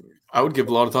know. I would give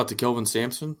a lot of thought to Kelvin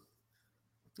Sampson.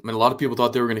 I mean, a lot of people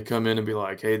thought they were going to come in and be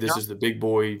like, hey, this is the big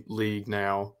boy league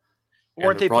now.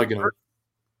 Weren't they probably going to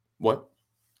 – what?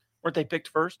 Weren't they picked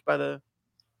first to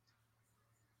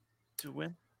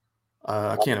win?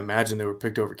 I can't imagine they were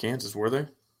picked over Kansas, were they?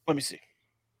 Let me see.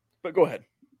 But go ahead.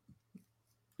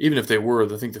 Even if they were,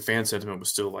 I think the fan sentiment was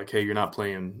still like, hey, you're not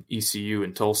playing ECU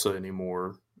in Tulsa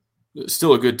anymore.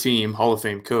 Still a good team, Hall of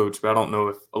Fame coach, but I don't know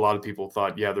if a lot of people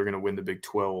thought, yeah, they're going to win the Big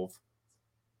 12.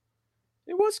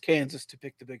 It was Kansas to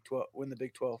pick the Big 12, win the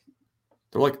Big 12.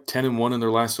 They're like 10-1 in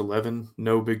their last 11.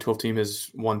 No Big 12 team has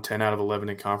won 10 out of 11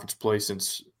 in conference play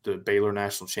since the Baylor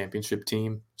National Championship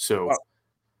team. So, wow.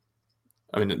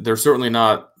 I mean, they're certainly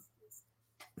not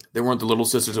 – they weren't the little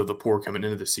sisters of the poor coming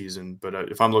into the season. But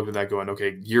if I'm looking at that going,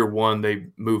 okay, year one, they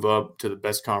move up to the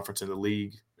best conference in the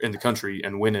league, in the country,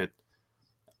 and win it,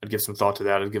 I'd give some thought to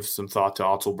that. I'd give some thought to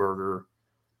Otzelberger.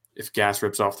 If Gass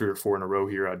rips off 3 or 4 in a row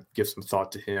here, I'd give some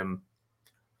thought to him.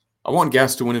 I want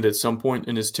Gass to win it at some point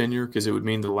in his tenure because it would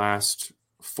mean the last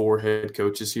 4 head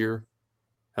coaches here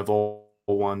have all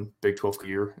won Big 12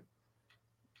 year.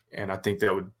 And I think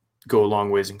that would go a long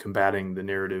ways in combating the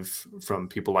narrative from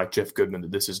people like Jeff Goodman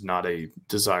that this is not a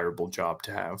desirable job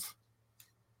to have.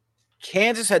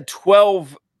 Kansas had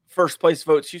 12 first-place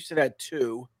votes. Houston had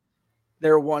 2.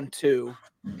 They're 1-2.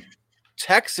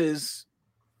 Texas,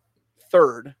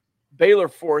 3rd. Baylor,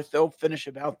 4th. They'll finish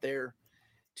about there.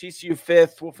 TCU,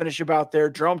 5th. Will finish about there.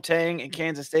 Jerome Tang and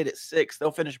Kansas State at 6th.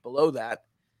 They'll finish below that.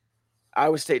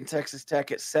 Iowa State and Texas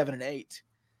Tech at 7 and 8.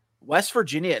 West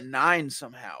Virginia at 9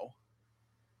 somehow.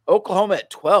 Oklahoma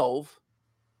at 12.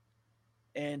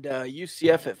 And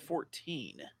UCF at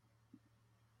 14.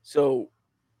 So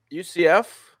UCF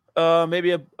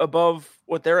maybe above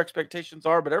what their expectations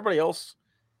are, but everybody else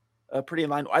pretty in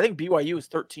line. I think BYU is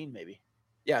 13 maybe.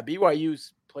 Yeah,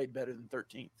 BYU's played better than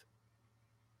 13th.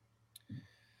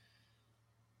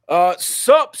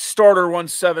 Sup Starter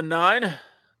 179,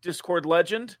 Discord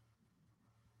legend.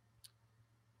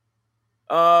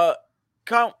 Kyle,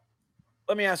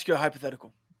 let me ask you a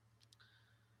hypothetical.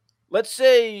 Let's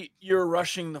say you're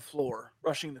rushing the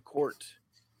court,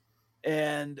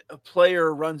 and a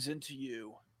player runs into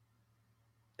you,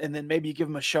 and then maybe you give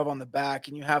him a shove on the back,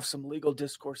 and you have some legal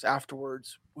discourse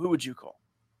afterwards. Who would you call?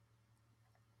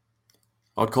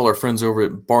 I'd call our friends over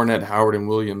at Barnett, Howard, and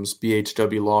Williams,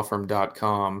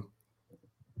 bhwlawfirm.com.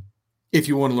 If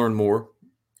you want to learn more,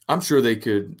 I'm sure they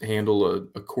could handle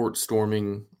a court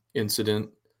storming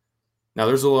incident. Now,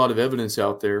 there's a lot of evidence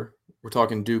out there. We're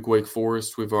talking Duke, Wake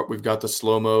Forest. We've got the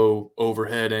slow-mo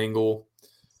overhead angle.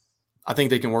 I think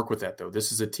they can work with that, though.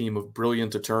 This is a team of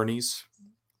brilliant attorneys.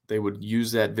 They would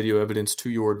use that video evidence to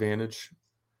your advantage.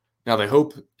 Now, they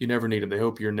hope you never need them. They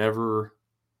hope you're never,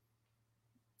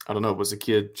 I don't know, was the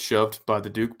kid shoved by the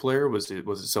Duke player? Was it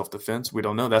self-defense? We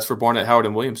don't know. That's for Barnett, Howard,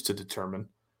 and Williams to determine.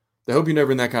 They hope you're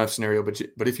never in that kind of scenario,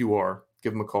 but if you are,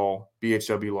 give them a call,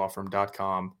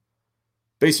 bhwlawfirm.com.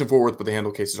 Based in Fort Worth, but they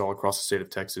handle cases all across the state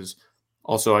of Texas.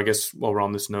 Also, I guess while we're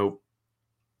on this note,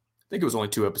 I think it was only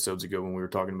 2 episodes ago when we were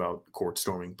talking about court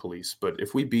storming police. But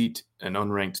if we beat an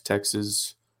unranked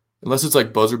Texas, unless it's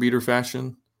like buzzer beater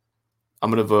fashion,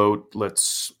 I'm going to vote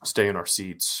let's stay in our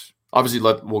seats. Obviously,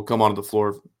 we'll come onto the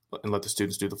floor and let the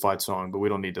students do the fight song, but we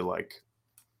don't need to like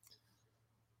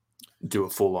do a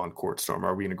full-on court storm.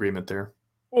 Are we in agreement there?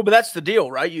 Well, but that's the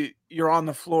deal, right? You're on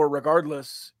the floor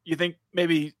regardless. You think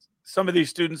maybe some of these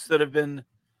students that have been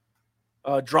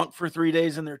drunk for 3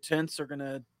 days in their tents are going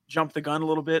to jump the gun a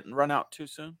little bit and run out too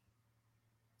soon?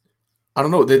 I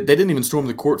don't know. They didn't even storm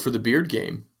the court for the Beard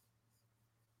game.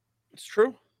 It's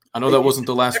true. I know that wasn't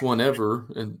the last one ever,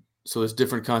 and so there's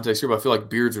different context here, but I feel like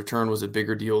Beard's return was a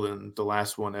bigger deal than the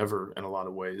last one ever in a lot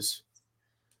of ways.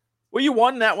 Well, you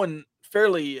won that one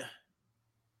fairly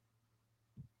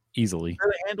easily.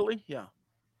 Fairly handily, yeah.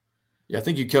 Yeah, I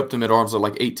think you kept them at arms at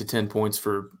like 8 to 10 points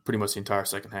for pretty much the entire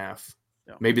second half.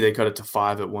 Yeah. Maybe they cut it to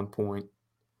 5 at one point.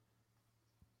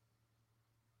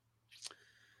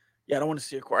 Yeah, I don't want to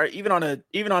see a court. Even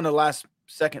on the last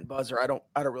second buzzer, I don't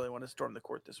really want to storm the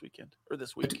court this weekend or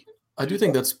this week. I do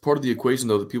think that's part of the equation,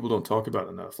 though, that people don't talk about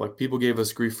enough. Like, people gave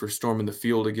us grief for storming the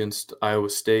field against Iowa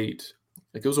State.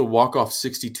 Like, it was a walk-off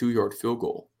 62-yard field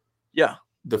goal. Yeah.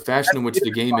 The fashion in which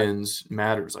the game ends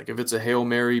matters. Like, if it's a Hail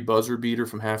Mary buzzer beater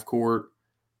from half court,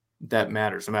 that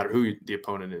matters, no matter who the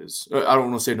opponent is. I don't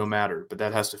want to say no matter, but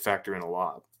that has to factor in a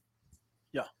lot.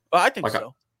 Yeah, well, I think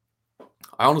so.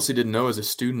 I honestly didn't know as a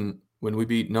student when we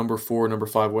beat number 4, number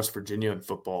 5 West Virginia in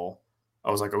football. I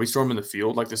was like, are we storming the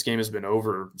field? Like, this game has been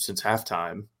over since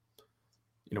halftime.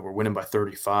 You know, we're winning by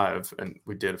 35, and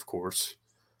we did, of course.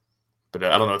 But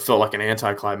I don't know, it felt like an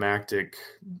anticlimactic.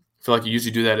 I feel like you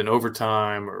usually do that in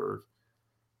overtime or,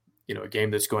 you know, a game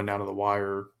that's going down to the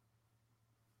wire.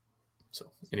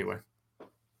 So, anyway.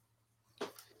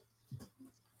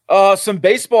 Some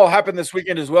baseball happened this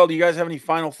weekend as well. Do you guys have any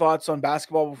final thoughts on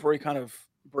basketball before we kind of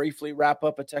briefly wrap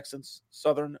up a Texans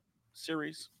Southern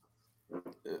series?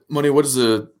 Money, what are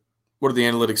the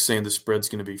analytics saying the spread's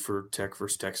going to be for Tech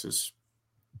versus Texas?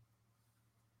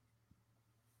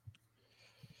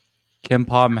 Kim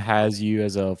Pom has you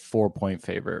as a 4-point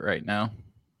favorite right now.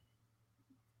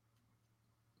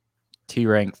 T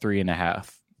rank 3.5.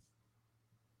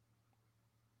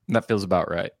 That feels about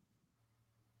right.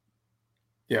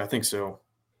 Yeah, I think so.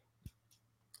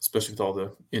 Especially with all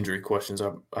the injury questions,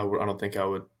 I don't think I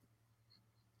would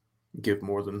give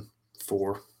more than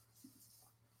 4.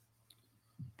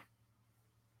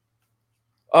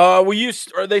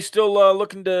 Are they still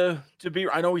looking to be?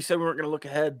 I know we said we weren't going to look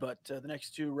ahead, but the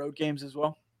next 2 road games as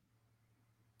well.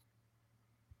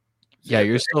 Yeah,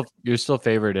 you're still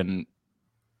favored in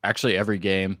actually every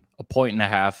game.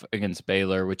 1.5 against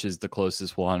Baylor, which is the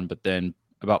closest one, but then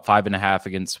about 5.5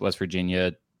 against West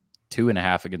Virginia,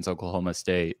 2.5 against Oklahoma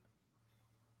State.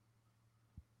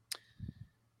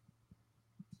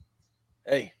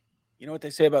 Hey, you know what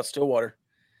they say about Stillwater?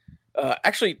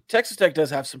 Actually, Texas Tech does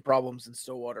have some problems in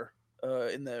Stillwater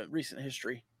in the recent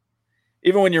history.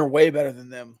 Even when you're way better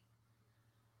than them,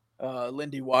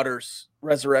 Lindy Waters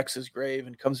resurrects his grave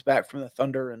and comes back from the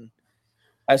Thunder and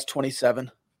has 27.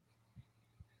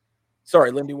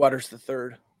 Sorry, Lindy Waters the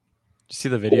third. Did you see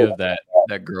the video of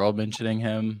that girl mentioning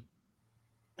him?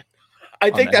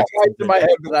 I think that's why it's in my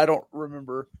head, but I don't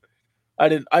remember. I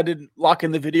didn't lock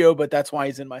in the video, but that's why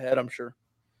he's in my head, I'm sure.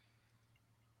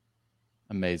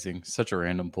 Amazing. Such a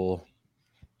random pull.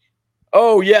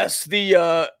 Oh, yes. I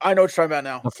know what you're talking about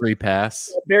now. A free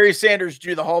pass. Barry Sanders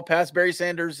drew the hall pass. Barry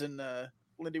Sanders and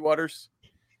Lindy Waters.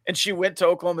 And she went to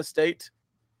Oklahoma State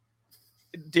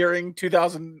during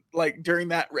 2000, like during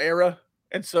that era.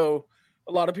 And so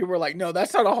a lot of people were like, no,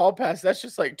 that's not a hall pass. That's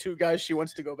just like 2 guys she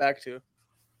wants to go back to.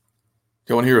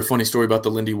 You want to hear a funny story about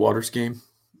the Lindy Waters game?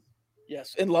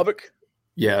 Yes. In Lubbock?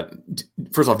 Yeah.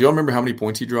 First off, do y'all remember how many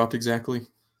points he dropped exactly?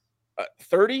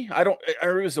 30?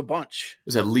 It was a bunch. It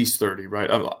was at least 30, right?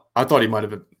 I thought he might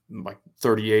have been like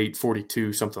 38,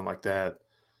 42, something like that.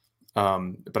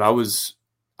 But I was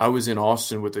in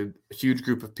Austin with a huge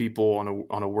group of people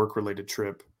on a work-related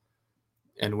trip,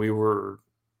 and we were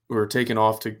taking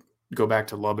off to go back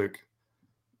to Lubbock,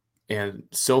 and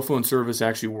cell phone service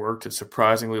actually worked a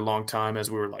surprisingly long time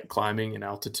as we were like climbing in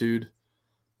altitude,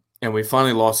 and we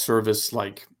finally lost service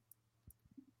like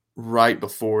right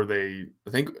before I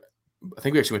think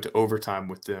we actually went to overtime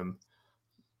with them,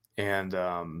 and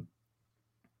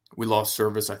we lost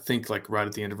service, I think, like right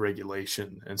at the end of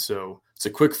regulation. And so it's a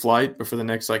quick flight, but for the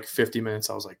next like 50 minutes,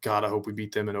 I was like, God, I hope we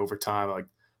beat them in overtime. Like,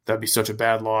 that'd be such a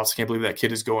bad loss. Can't believe that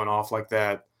kid is going off like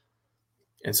that.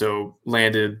 And so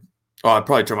landed. Oh, I'd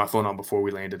probably turn my phone on before we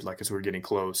landed, like as we were getting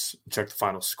close, check the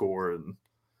final score, and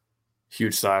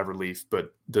huge sigh of relief.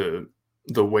 But the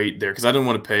wait there, because I didn't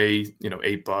want to pay,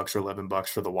 $8 or $11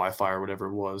 for the Wi-Fi or whatever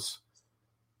it was.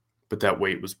 But that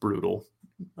wait was brutal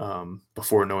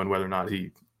before knowing whether or not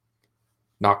he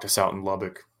knocked us out in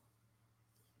Lubbock.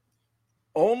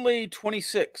 Only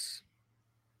 26.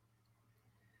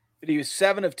 But he was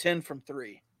 7 of 10 from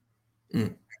 3.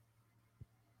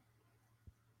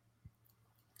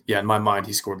 Yeah, in my mind,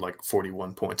 he scored like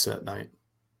 41 points that night.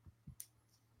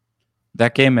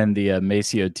 That game and the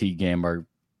Maceo T game are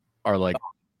like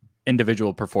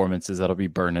individual performances that'll be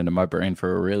burned into my brain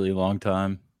for a really long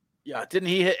time. Yeah, didn't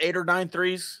he hit 8 or 9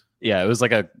 threes? Yeah, it was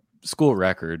like a school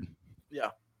record. Yeah.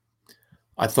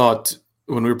 I thought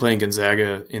when we were playing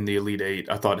Gonzaga in the Elite Eight,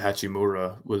 I thought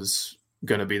Hachimura was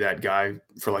going to be that guy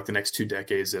for like the next 2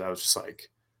 decades that I was just like,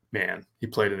 man, he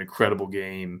played an incredible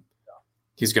game.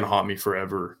 He's going to haunt me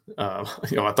forever. I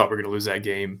thought we were going to lose that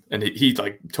game. And he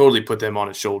like totally put them on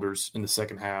his shoulders in the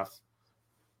second half.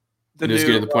 And it was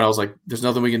getting to the point I was like, there's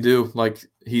nothing we can do. Like,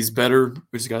 he's better.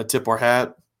 We just got to tip our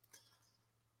hat.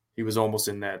 He was almost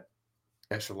in that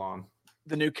echelon.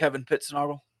 The new Kevin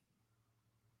Pittsnoggle.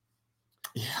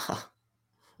 Yeah.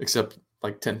 Except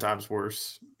like 10 times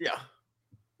worse. Yeah.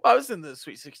 Well, I was in the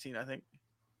Sweet 16, I think.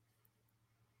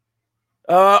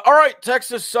 All right,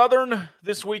 Texas Southern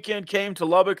this weekend came to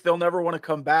Lubbock. They'll never want to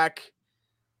come back.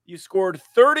 You scored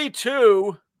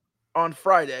 32 on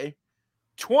Friday,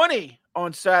 20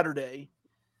 on Saturday,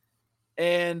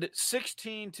 and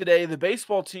 16 today. The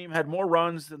baseball team had more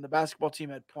runs than the basketball team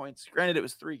had points. Granted, it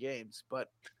was 3 games, but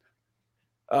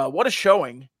what a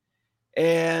showing.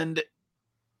 And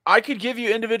I could give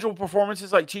you individual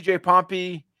performances like TJ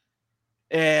Pompey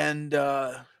and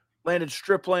Landon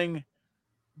Stripling,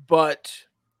 but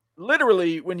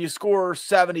literally when you score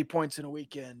 70 points in a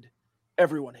weekend,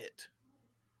 everyone hit.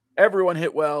 Everyone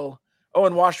hit well.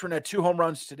 Owen Washburn had 2 home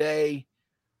runs today.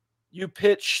 You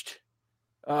pitched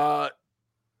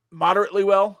moderately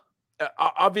well.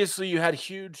 Obviously, you had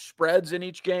huge spreads in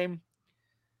each game,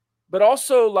 but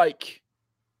also like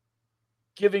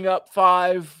giving up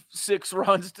 5-6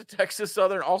 runs to Texas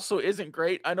Southern also isn't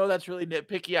great. I know that's really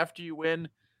nitpicky after you win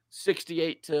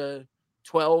 68-12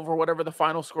 or whatever the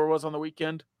final score was on the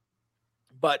weekend.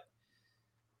 But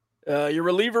your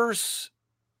relievers,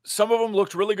 some of them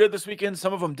looked really good this weekend.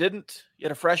 Some of them didn't. You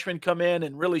had a freshman come in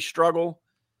and really struggle.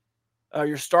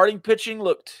 Your starting pitching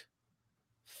looked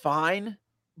fine,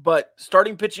 but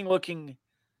starting pitching looking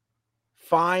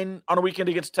fine on a weekend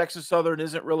against Texas Southern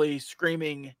isn't really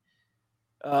screaming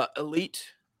elite.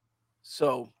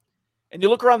 So, and you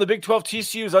look around the Big 12,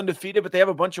 TCU is undefeated, but they have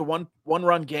a bunch of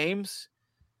one-run games.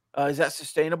 Is that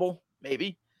sustainable?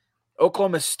 Maybe.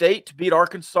 Oklahoma State beat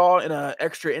Arkansas in an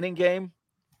extra inning game.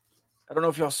 I don't know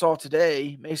if y'all saw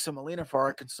today, Mesa Molina for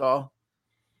Arkansas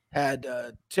had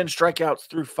 10 strikeouts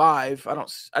through 5. I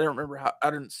don't remember I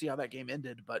didn't see how that game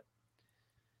ended, but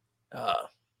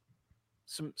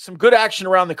some good action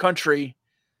around the country.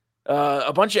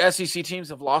 A bunch of SEC teams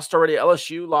have lost already.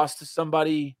 LSU lost to some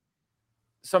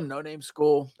no-name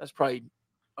school. That's probably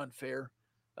unfair.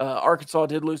 Arkansas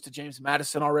did lose to James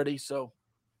Madison already, so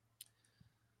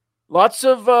lots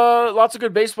of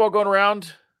good baseball going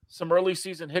around. Some early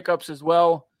season hiccups as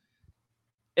well.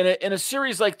 In a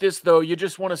series like this, though, you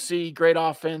just want to see great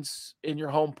offense in your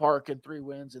home park and 3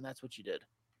 wins, and that's what you did.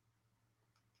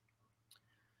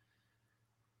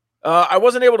 I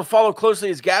wasn't able to follow closely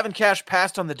as Gavin Cash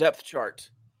passed on the depth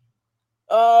chart.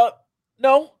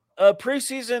 No.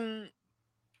 Preseason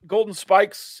Golden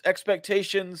Spikes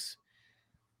expectations.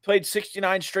 Played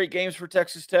 69 straight games for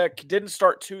Texas Tech. Didn't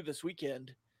start 2 this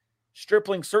weekend.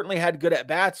 Stripling certainly had good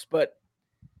at-bats, but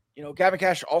Gavin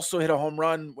Cash also hit a home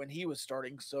run when he was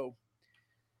starting. So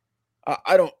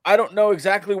I don't know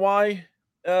exactly why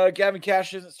Gavin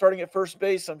Cash isn't starting at first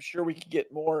base. I'm sure we could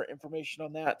get more information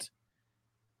on that.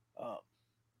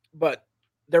 But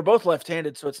they're both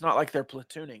left-handed, so it's not like they're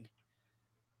platooning.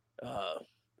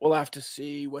 We'll have to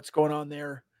see what's going on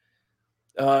there.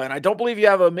 And I don't believe you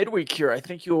have a midweek here. I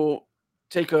think you'll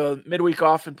take a midweek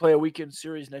off and play a weekend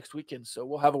series next weekend. So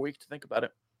we'll have a week to think about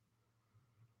it.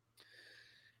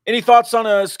 Any thoughts on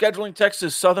scheduling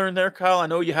Texas Southern there, Kyle? I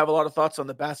know you have a lot of thoughts on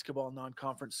the basketball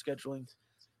non-conference scheduling.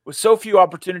 With so few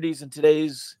opportunities in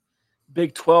today's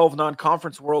Big 12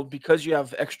 non-conference world because you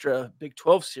have extra Big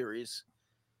 12 series,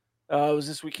 was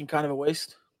this weekend kind of a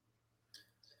waste?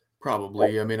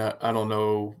 Probably. I mean, I don't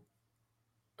know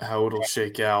how it'll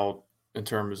shake out in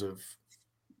terms of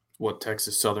what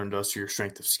Texas Southern does to your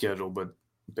strength of schedule, but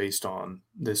based on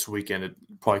this weekend, it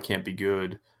probably can't be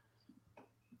good.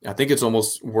 I think it's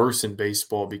almost worse in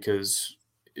baseball because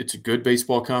it's a good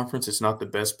baseball conference. It's not the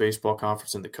best baseball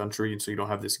conference in the country, and so you don't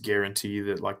have this guarantee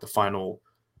that like the final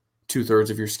 2/3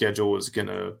 of your schedule is going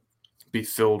to be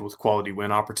filled with quality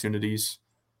win opportunities.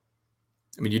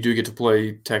 I mean, you do get to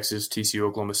play Texas, TCU,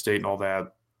 Oklahoma State, and all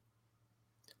that.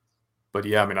 But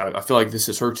yeah, I mean, I feel like this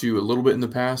has hurt you a little bit in the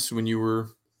past when you were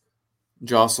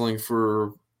jostling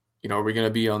for, are we going to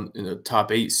be in the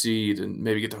top 8 seed and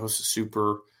maybe get to host a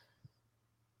super?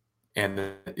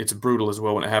 And it's brutal as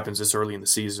well when it happens this early in the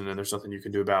season, and there's nothing you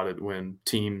can do about it when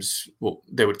teams,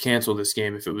 they would cancel this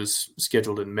game if it was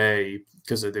scheduled in May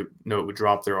because they know it would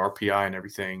drop their RPI and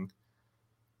everything.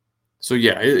 So,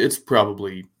 yeah, it's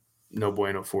probably no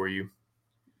bueno for you.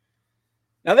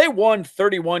 Now, they won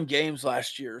 31 games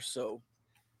last year, so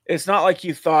it's not like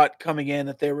you thought coming in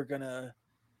that they were going to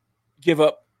give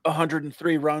up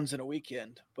 103 runs in a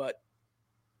weekend, but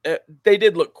they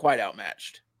did look quite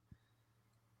outmatched.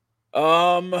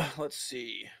 Let's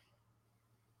see.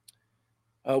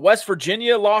 West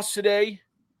Virginia lost today.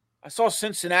 I saw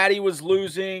Cincinnati was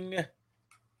losing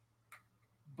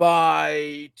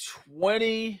by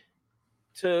 20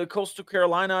 to Coastal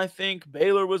Carolina, I think.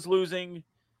 Baylor was losing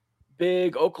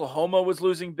big. Oklahoma was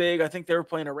losing big. I think they were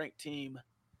playing a ranked team.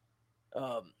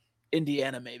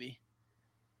 Indiana, maybe.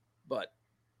 But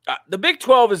the Big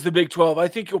 12 is the Big 12. I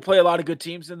think you'll play a lot of good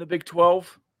teams in the Big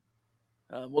 12.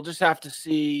 We'll just have to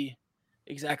see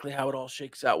exactly how it all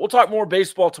shakes out. We'll talk more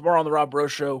baseball tomorrow on the Rob Bro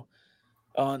Show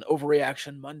on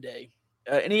Overreaction Monday.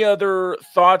 Any other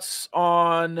thoughts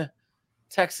on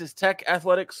Texas Tech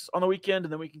athletics on the weekend?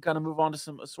 And then we can kind of move on to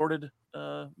some assorted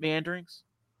meanderings.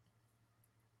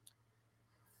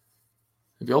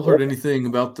 Have y'all heard anything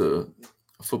about the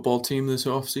football team this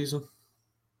offseason?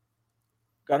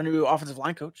 Got a new offensive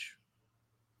line coach.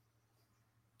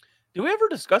 Did we ever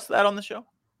discuss that on the show?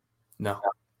 No.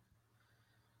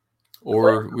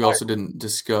 Or we also didn't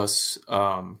discuss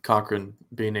Cochran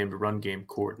being named a run game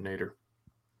coordinator.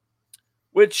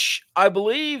 Which I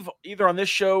believe either on this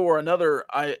show or another,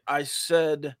 I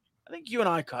said, I think you and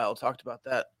I, Kyle, talked about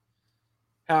that.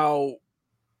 How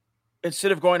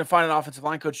instead of going to find an offensive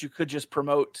line coach, you could just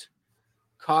promote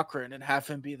Cochran and have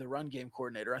him be the run game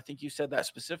coordinator. I think you said that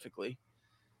specifically.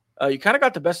 You kind of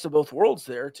got the best of both worlds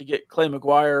there to get Clay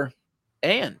McGuire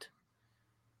and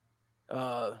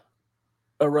a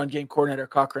run game coordinator,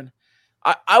 Cochran.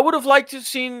 I would have liked to have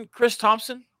seen Chris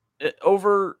Thompson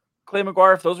over Clay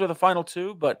McGuire if those were the final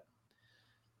two. But,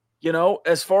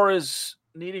 as far as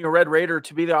needing a Red Raider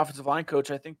to be the offensive line coach,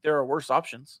 I think there are worse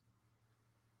options.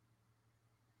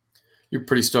 You're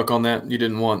pretty stuck on that? You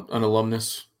didn't want an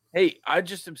alumnus? Hey, I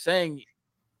just am saying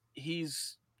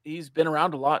he's been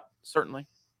around a lot, certainly.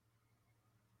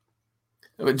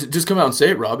 Just come out and say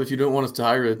it, Rob, if you don't want us to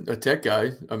hire a tech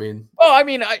guy. I mean. Well,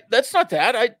 that's not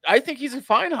that. I think he's a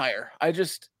fine hire. I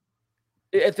just,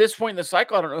 at this point in the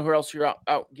cycle, I don't know who else you're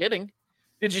out getting.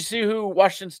 Did you see who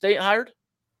Washington State hired?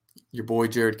 Your boy,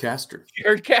 Jared Castor.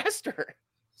 Jared Castor.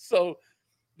 So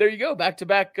there you go.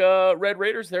 Back-to-back Red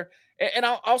Raiders there. And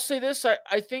I'll say this.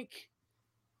 I think,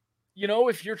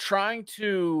 if you're trying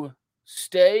to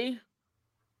stay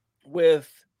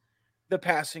with the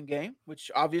passing game, which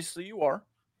obviously you are,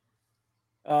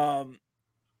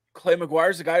 Clay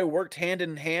McGuire's a guy who worked hand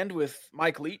in hand with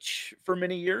Mike Leach for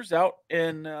many years out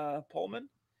in Pullman.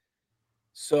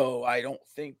 So I don't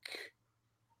think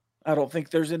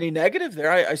there's any negative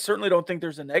there. I certainly don't think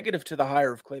there's a negative to the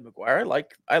hire of Clay McGuire.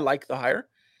 I like the hire.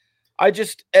 I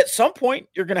just, at some point,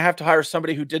 you're going to have to hire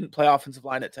somebody who didn't play offensive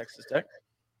line at Texas Tech.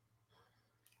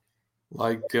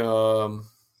 Like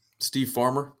Steve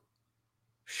Farmer?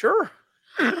 Sure.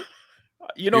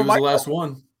 He was the last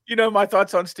one. You know my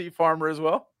thoughts on Steve Farmer as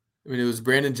well. I mean, it was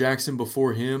Brandon Jackson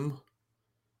before him.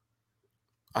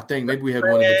 I think maybe we had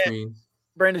one in between.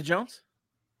 Brandon Jones?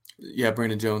 Yeah,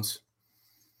 Brandon Jones.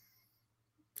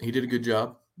 He did a good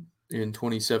job in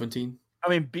 2017. I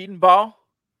mean, Beatonbaugh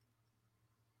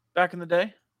back in the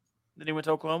day. Then he went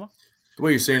to Oklahoma. The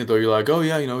way you're saying it, though, you're like, oh,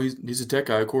 yeah, he's a tech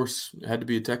guy. Of course, it had to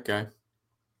be a tech guy.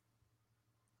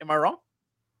 Am I wrong?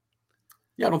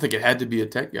 Yeah, I don't think it had to be a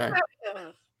tech guy.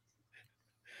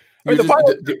 I mean,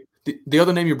 the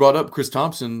other name you brought up, Chris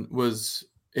Thompson, was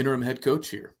interim head coach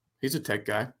here. He's a tech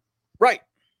guy. Right.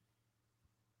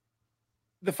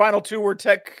 The final two were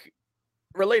tech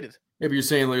related. Maybe you're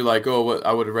saying you're like, oh,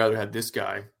 I would have rather had this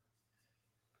guy.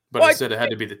 But instead it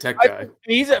had to be the tech guy.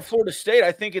 He's at Florida State.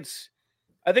 I think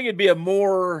it'd be a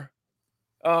more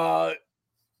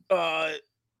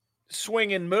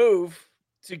swing and move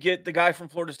to get the guy from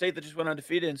Florida State that just went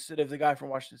undefeated instead of the guy from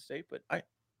Washington State. But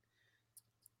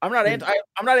I'm not anti.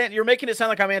 I'm not anti. You're making it sound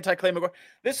like I'm anti Clay McGuire.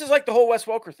 This is like the whole Wes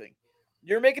Welker thing.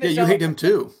 You're making it. Yeah, sound you hate like, him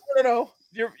too. No.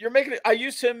 You're making it. I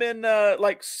used him in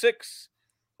like 6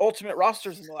 ultimate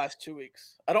rosters in the last 2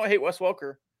 weeks. I don't hate Wes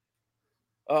Welker.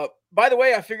 By the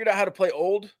way, I figured out how to play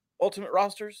old ultimate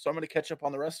rosters, so I'm going to catch up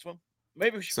on the rest of them.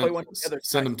 Maybe we should play one together.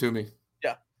 Send them to me.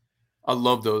 Yeah, I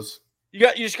love those. You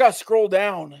just got to scroll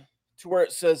down to where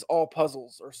it says all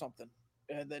puzzles or something,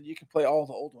 and then you can play all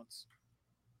the old ones,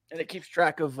 and it keeps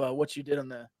track of what you did on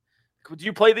the. Would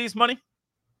you play these, Money?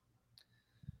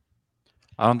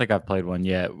 I don't think I've played one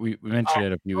yet. We mentioned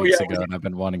it a few weeks ago, and I've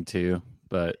been wanting to,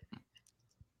 but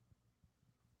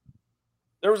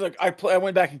there was I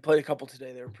went back and played a couple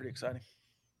today. They were pretty exciting.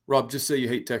 Rob, just say you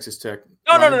hate Texas Tech.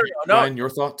 No. Ryan, your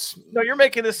thoughts? No, you're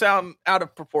making this sound out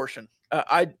of proportion.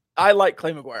 I like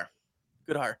Clay McGuire.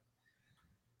 Good hire.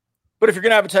 But if you're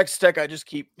gonna have a Texas Tech, I just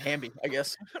keep Hamby, I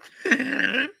guess.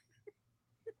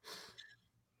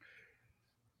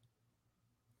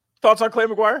 Thoughts on Clay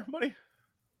McGuire, Money?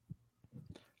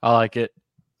 I like it.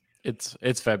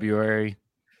 It's February.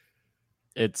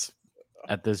 It's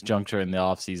at this juncture in the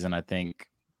offseason. I think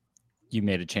you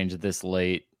made a change at this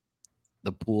late.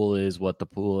 The pool is what the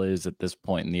pool is at this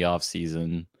point in the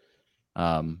offseason.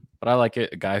 But I like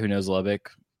it. A guy who knows Lubbock,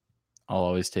 I'll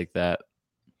always take that.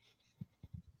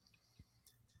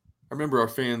 I remember our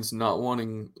fans not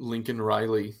wanting Lincoln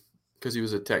Riley because he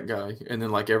was a Tech guy. And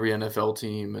then like every NFL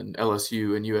team and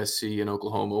LSU and USC and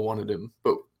Oklahoma wanted him.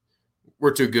 But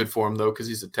we're too good for him, though, because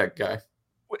he's a Tech guy.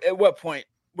 At what point?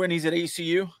 When he's at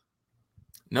ECU?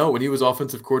 No, when he was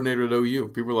offensive coordinator at OU.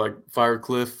 People were like, fire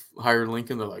Cliff, hire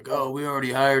Lincoln. They're like, oh, we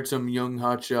already hired some young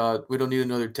hotshot. We don't need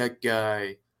another Tech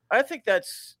guy. I think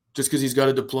that's – just because he's got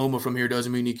a diploma from here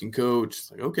doesn't mean he can coach.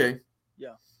 It's like, okay.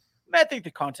 Yeah. I think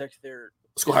the context there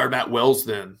 – let's go hire Matt Wells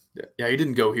then. Yeah, he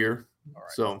didn't go here. All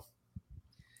right. So.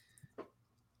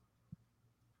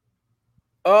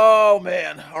 Oh,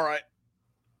 man. All right.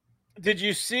 Did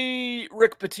you see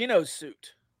Rick Pitino's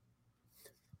suit?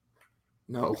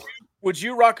 No. Would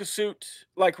you rock a suit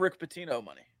like Rick Pitino,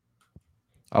 Money?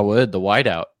 I would. The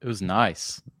whiteout. It was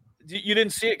nice. You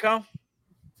didn't see it, Kyle?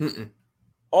 Mm-mm.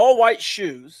 All white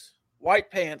shoes, white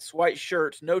pants, white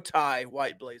shirt, no tie,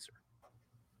 white blazer.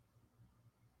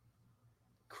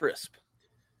 Crisp.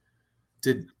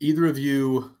 Did either of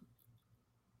you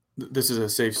 – this is a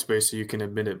safe space so you can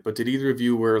admit it, but did either of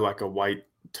you wear like a white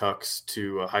tux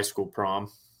to a high school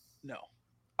prom? No.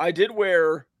 I did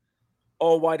wear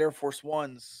all white Air Force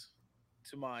Ones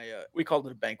to my we called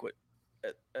it a banquet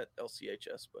at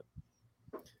LCHS.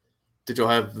 But did y'all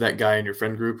have that guy in your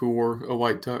friend group who wore a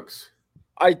white tux?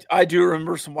 I do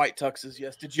remember some white tuxes,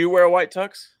 yes. Did you wear a white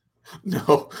tux?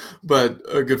 No, but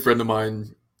a good friend of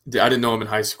mine, I didn't know him in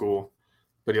high school,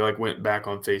 but he like went back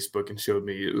on Facebook and showed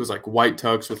me. It was like white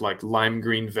tux with like lime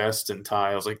green vest and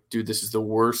tie. I was like, dude, this is the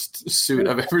worst suit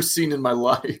I've ever seen in my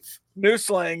life. New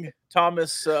slang.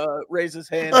 Thomas raised his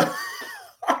hand.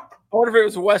 I wonder if it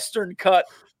was a Western cut.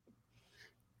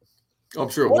 I'm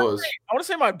sure it was. I want to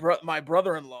say my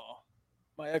brother-in-law,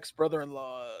 my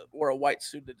ex-brother-in-law, wore a white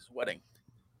suit at his wedding.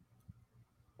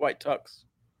 White tux.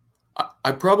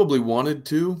 I probably wanted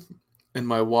to, and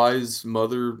my wise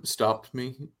mother stopped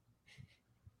me.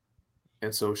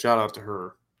 And so shout out to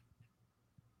her.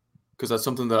 Because that's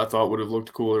something that I thought would have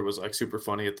looked cooler, was like super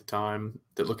funny at the time.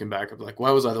 That looking back, I'm like,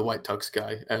 why was I the white tux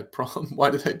guy at prom?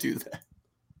 Why did I do that?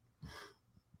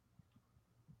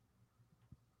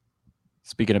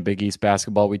 Speaking of Big East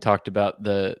basketball, we talked about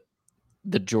the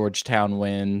Georgetown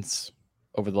wins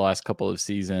over the last couple of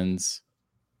seasons.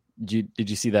 Did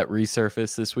you see that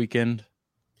resurface this weekend?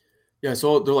 Yeah, I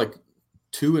saw they're like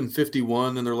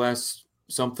 2-51 in their last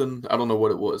something. I don't know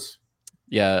what it was.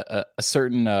 Yeah, a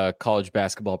certain college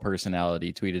basketball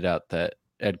personality tweeted out that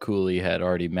Ed Cooley had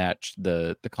already matched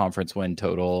the conference win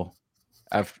total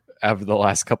after the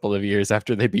last couple of years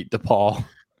after they beat DePaul.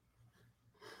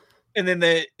 And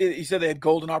then he said they had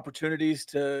golden opportunities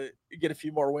to get a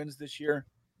few more wins this year.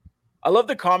 I love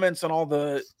the comments on all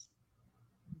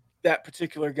that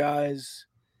particular guy's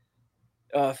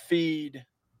feed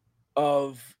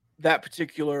of that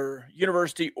particular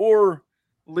university or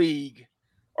league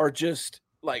are just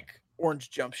like orange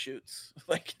jump shoots.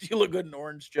 Like, do you look good in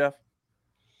orange, Jeff?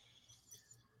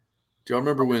 Do y'all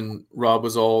remember when Rob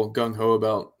was all gung-ho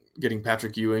about getting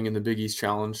Patrick Ewing in the Big East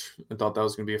Challenge and thought that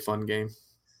was going to be a fun game?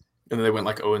 And then they went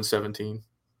like 0-17.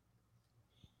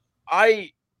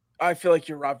 I feel like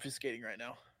you're obfuscating right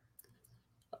now.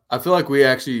 I feel like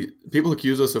people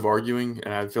accuse us of arguing,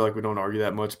 and I feel like we don't argue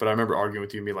that much, but I remember arguing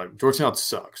with you and being like, Georgetown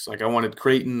sucks. Like, I wanted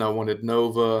Creighton, I wanted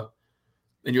Nova,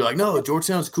 And you're like, no,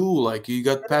 Georgetown's cool. Like, you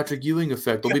got the Patrick Ewing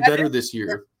effect. They'll be better this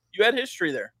year. You had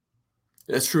history there.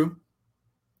 That's true.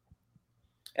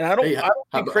 And I don't. Hey, I don't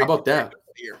how think about that?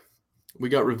 Here. We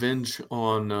got revenge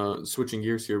on switching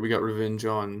gears here. We got revenge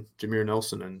on Jameer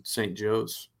Nelson and St.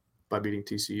 Joe's by beating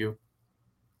TCU.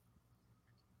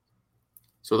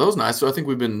 So that was nice. So I think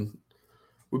we've been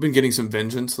getting some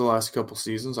vengeance the last couple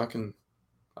seasons. I can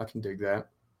dig that.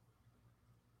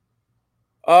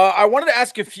 I wanted to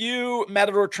ask a few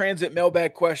Matador Transit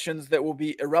mailbag questions that will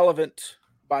be irrelevant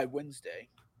by Wednesday.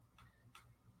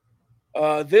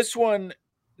 This one,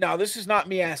 now this is not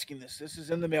me asking this. This is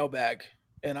in the mailbag,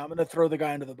 and I'm going to throw the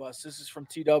guy under the bus. This is from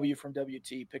TW from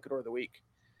WT, Picador of the Week.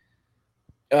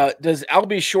 Does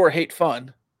Albie Shore hate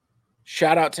fun?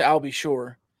 Shout out to Albie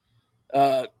Shore.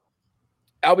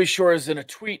 Albie Shore is in a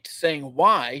tweet saying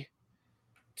why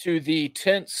to the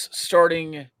tents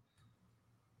starting,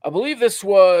 I believe this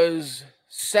was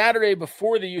Saturday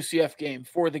before the UCF game,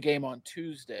 for the game on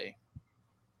Tuesday.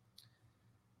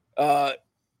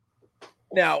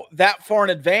 Now, that far in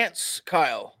advance,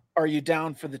 Kyle, are you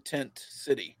down for the tent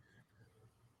city?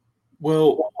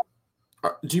 Well,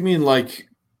 do you mean like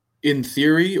in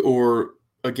theory or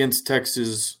against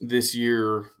Texas this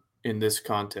year in this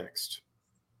context?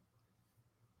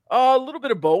 A little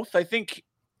bit of both. I think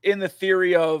in the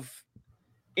theory of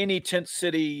any tent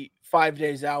city 5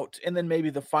 days out, and then maybe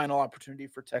the final opportunity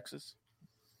for Texas,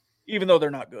 even though they're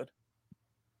not good.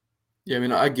 Yeah, I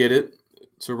mean, I get it.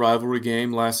 It's a rivalry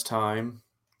game last time.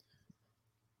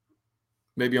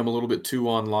 Maybe I'm a little bit too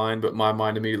online, but my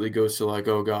mind immediately goes to like,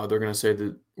 oh, God, they're going to say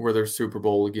that we're their Super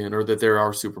Bowl again or that they're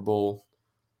our Super Bowl.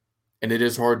 And it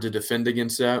is hard to defend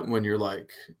against that when you're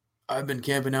like, I've been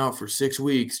camping out for 6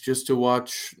 weeks just to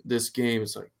watch this game.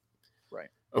 It's like, right.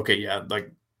 Okay, yeah,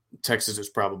 like Texas is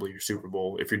probably your Super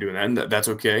Bowl if you're doing that. And that's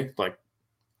okay. Like,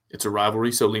 it's a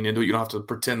rivalry, so lean into it. You don't have to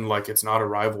pretend like it's not a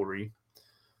rivalry.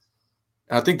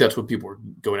 And I think that's what people were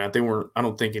going at. I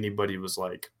don't think anybody was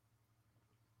like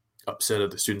upset at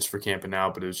the students for camping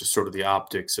out, but it was just sort of the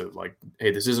optics of like,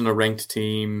 hey, this isn't a ranked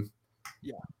team.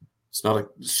 Yeah. It's not a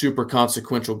super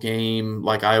consequential game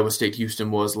like Iowa State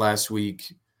Houston was last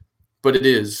week, but it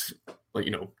is like,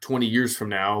 20 years from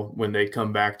now when they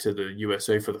come back to the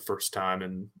USA for the first time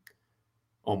in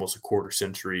almost a quarter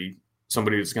century,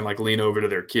 somebody who's going to like lean over to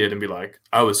their kid and be like,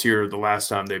 I was here the last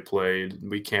time they played.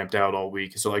 We camped out all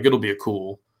week. So like, it'll be a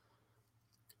cool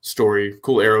story,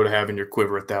 cool arrow to have in your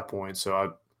quiver at that point.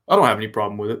 So I don't have any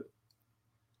problem with it.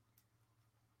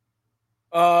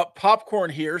 Popcorn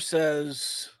here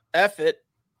says, F it.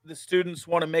 The students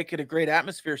want to make it a great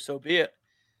atmosphere, so be it.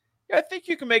 Yeah, I think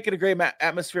you can make it a great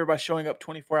atmosphere by showing up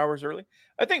 24 hours early.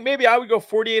 I think maybe I would go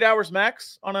 48 hours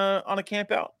max on a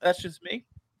camp out. That's just me.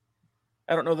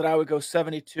 I don't know that I would go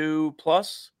 72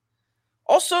 plus.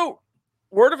 Also,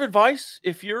 word of advice,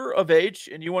 if you're of age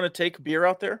and you want to take beer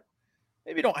out there,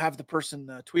 maybe don't have the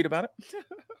person tweet about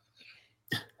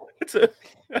it.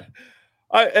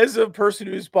 As a person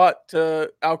who's bought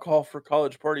alcohol for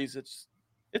college parties,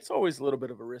 it's always a little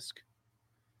bit of a risk.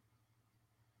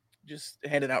 Just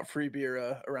handing out free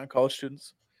beer around college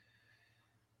students.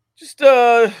 Just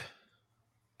that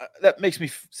makes me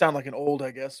sound like an old,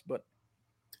 I guess. But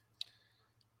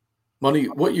Money,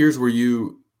 what years were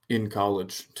you in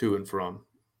college to and from?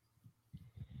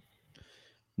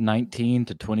 19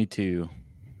 to 22.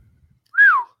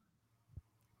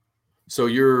 So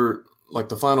you're like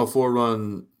the Final Four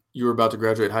run, you were about to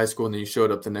graduate high school and then you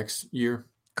showed up the next year?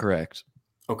 Correct.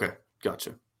 Okay,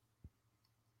 gotcha.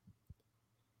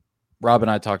 Rob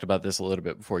and I talked about this a little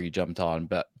bit before you jumped on,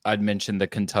 but I'd mentioned the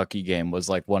Kentucky game was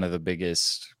like one of the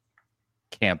biggest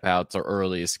campouts or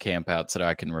earliest campouts that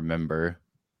I can remember.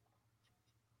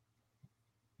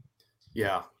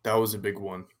 Yeah, that was a big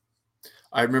one.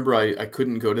 I remember I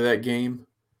couldn't go to that game,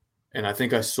 and I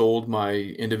think I sold my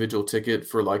individual ticket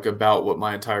for like about what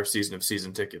my entire season of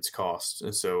season tickets cost.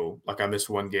 And so like I missed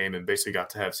one game and basically got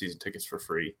to have season tickets for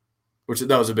free, which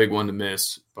that was a big one to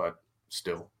miss, but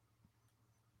still.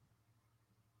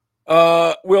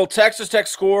 Will Texas Tech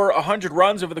score 100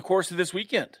 runs over the course of this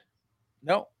weekend?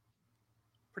 No.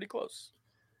 Pretty close.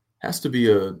 Has to be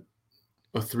a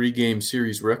 3-game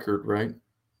series record, right?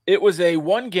 It was a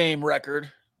 1-game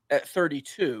record at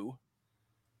 32.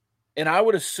 And I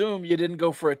would assume you didn't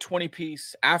go for a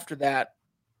 20-piece after that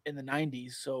in the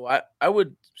 90s. So I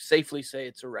would safely say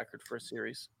it's a record for a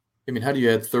series. I mean, how do you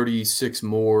add 36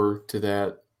 more to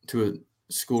that, to a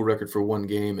school record for 1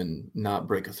 game and not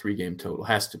break a 3-game total?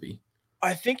 Has to be.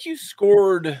 I think you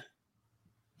scored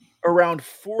around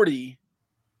 40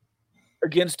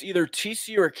 against either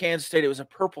TCU or Kansas State. It was a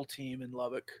purple team in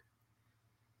Lubbock.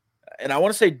 And I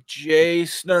want to say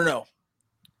no.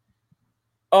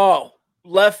 Oh,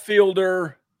 left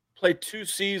fielder, played 2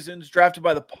 seasons, drafted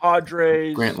by the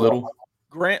Padres. Grant Little.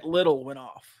 Grant Little went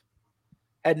off.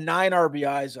 Had 9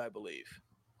 RBIs, I believe.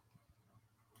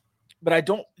 But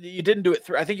you didn't do it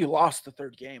through. I think you lost the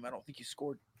 3rd game. I don't think you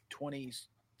scored 20-16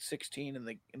 in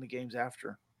the games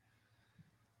after.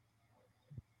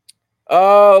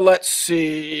 Let's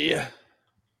see.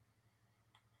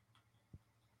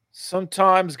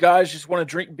 Sometimes guys just want to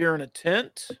drink beer in a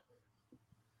tent.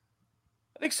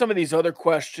 I think some of these other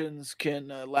questions can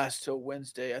last till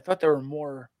Wednesday. I thought there were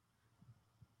more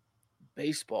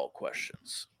baseball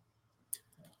questions.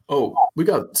 Oh, we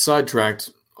got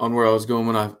sidetracked on where I was going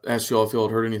when I asked you all if you all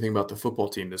had heard anything about the football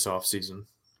team this offseason.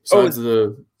 Besides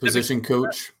the position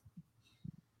coach.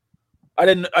 I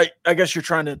didn't. I guess you're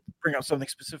trying to bring up something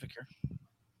specific here.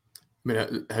 I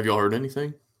mean, have y'all heard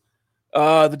anything?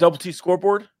 The Double T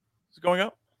scoreboard is going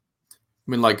up. I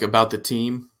mean, like about the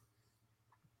team.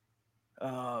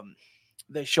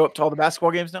 They show up to all the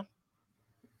basketball games now.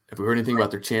 Have we heard anything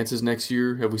about their chances next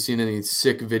year? Have we seen any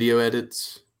sick video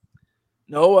edits?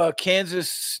 No,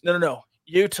 Kansas. No.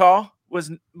 Utah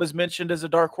was mentioned as a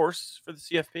dark horse for the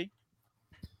CFP.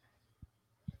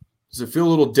 Does it feel a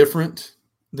little different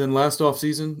than last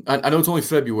offseason? I know it's only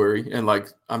February, and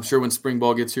I'm sure when spring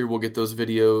ball gets here, we'll get those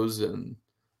videos. And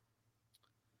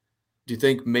do you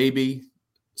think maybe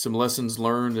some lessons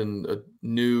learned and a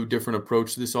new, different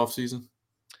approach this offseason?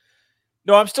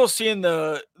 No, I'm still seeing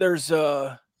I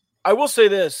will say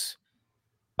this.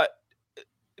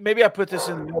 Maybe I put this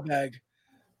in the mailbag,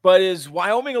 but is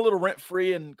Wyoming a little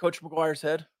rent-free in Coach McGuire's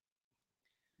head?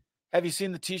 Have you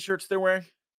seen the T-shirts they're wearing?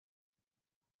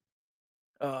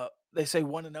 They say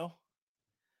 1-0.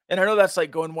 And I know that's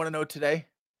like going 1-0 today,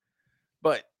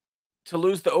 but to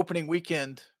lose the opening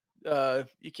weekend,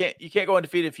 you can't go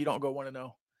undefeated if you don't go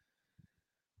 1-0.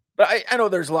 But I know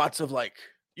there's lots of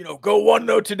go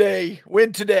 1-0 today,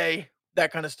 win today,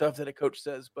 that kind of stuff that a coach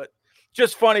says. But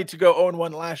just funny to go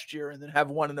 0-1 last year and then have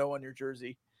 1-0 on your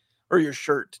jersey or your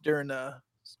shirt during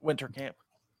winter camp.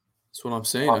 That's what I'm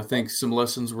saying. I think some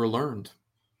lessons were learned.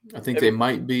 I think they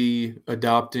might be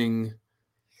adopting,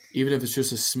 even if it's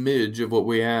just a smidge of what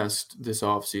we asked this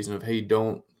offseason of, hey,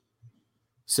 don't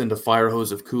send a fire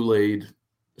hose of Kool-Aid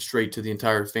straight to the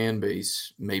entire fan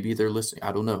base. Maybe they're listening.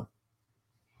 I don't know.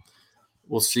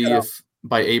 We'll see if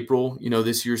by April,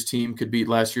 this year's team could beat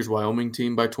last year's Wyoming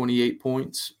team by 28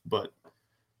 points, but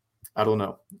I don't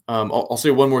know. I'll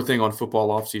say one more thing on football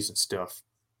offseason stuff.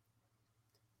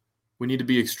 We need to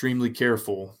be extremely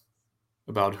careful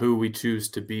about who we choose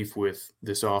to beef with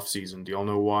this offseason. Do y'all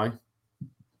know why?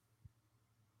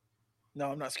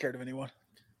 No, I'm not scared of anyone.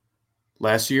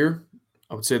 Last year,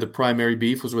 I would say the primary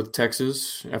beef was with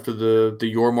Texas after the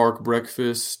Yormark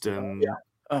breakfast and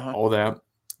all that.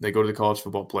 They go to the college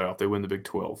football playoff. They win the Big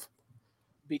 12.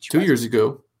 2 years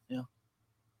ago,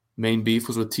 main beef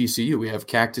was with TCU. We have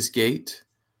Cactus Gate.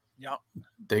 Yeah.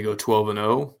 They go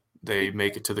 12-0. They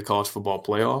make it to the college football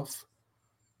playoff.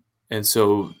 And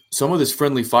so some of this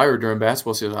friendly fire during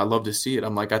basketball season, I love to see it.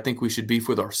 I'm like, I think we should beef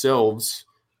with ourselves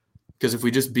because if we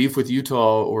just beef with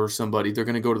Utah or somebody, they're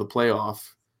going to go to the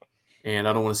playoff, and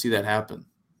I don't want to see that happen.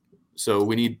 So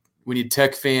we need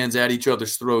Tech fans at each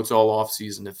other's throats all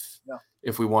offseason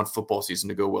if we want football season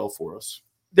to go well for us.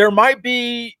 There might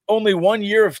be only 1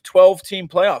 year of 12-team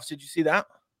playoffs. Did you see that?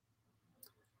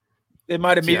 They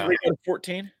might immediately go to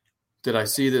 14. Did I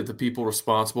see that the people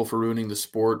responsible for ruining the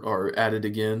sport are at it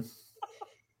again?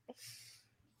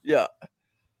 Yeah.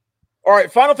 All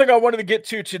right, final thing I wanted to get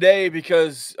to today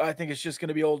because I think it's just going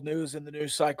to be old news in the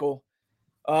news cycle.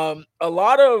 A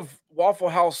lot of Waffle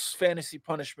House fantasy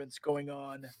punishments going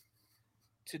on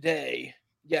today,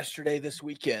 yesterday, this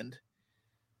weekend.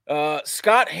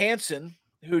 Scott Hansen,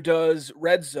 who does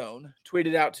Red Zone,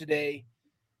 tweeted out today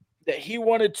that he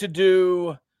wanted to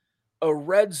do a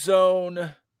Red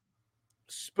Zone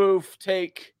spoof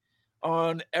take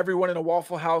on everyone in a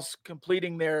Waffle House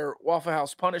completing their Waffle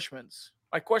House punishments.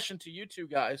 My question to you two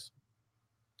guys,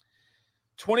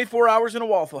 24 hours in a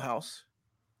Waffle House,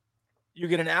 you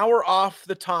get an hour off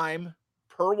the time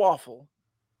per waffle.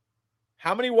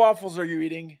 How many waffles are you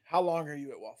eating? How long are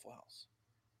you at Waffle House?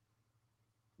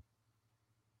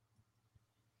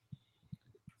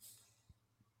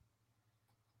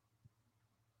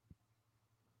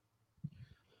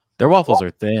 Their waffles are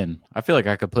thin. I feel like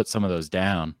I could put some of those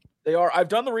down. They are. I've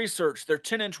done the research. They're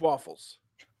 10-inch waffles.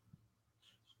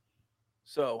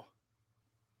 So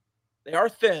they are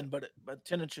thin, but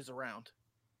 10 inches around.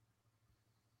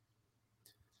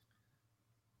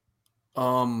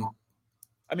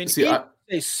 I mean, say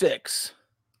 6.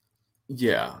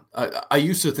 Yeah. I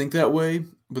used to think that way,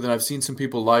 but then I've seen some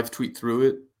people live tweet through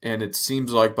it, and it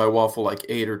seems like by waffle like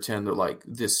 8 or 10, they're like,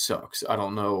 this sucks. I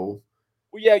don't know.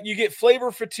 Well, yeah, you get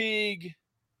flavor fatigue,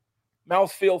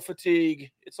 mouthfeel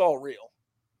fatigue. It's all real.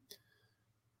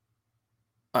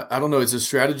 I don't know. It's a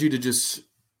strategy to just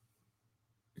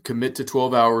commit to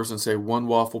 12 hours and say one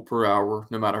waffle per hour,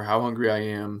 no matter how hungry I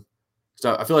am.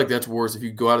 So I feel like that's worse. If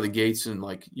you go out of the gates and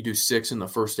like you do 6 in the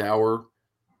first hour,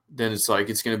 then it's like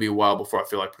it's going to be a while before I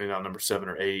feel like putting out number 7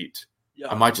 or 8. Yeah.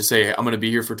 I might just say I'm going to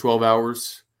be here for 12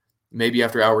 hours. Maybe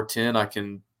after hour 10, I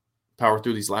can power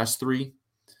through these last 3.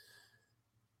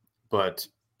 But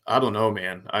I don't know,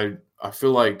 man. I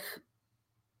feel like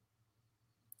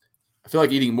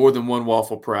eating more than one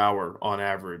waffle per hour on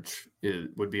average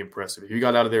would be impressive. If you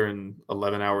got out of there in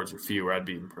 11 hours or fewer, I'd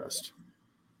be impressed.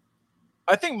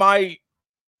 I think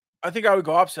I would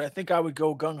go opposite. I think I would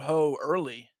go gung-ho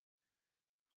early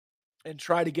and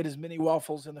try to get as many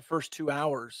waffles in the first 2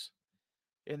 hours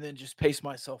and then just pace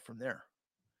myself from there.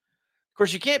 Of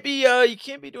course, you can't be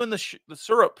doing the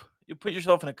syrup. You put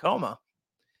yourself in a coma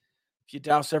if you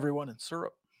douse everyone in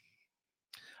syrup.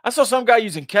 I saw some guy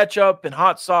using ketchup and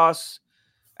hot sauce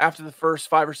after the first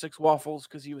 5 or 6 waffles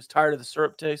because he was tired of the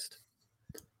syrup taste.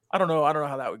 I don't know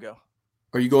how that would go.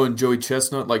 Are you going Joey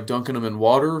Chestnut, like dunking them in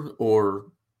water, or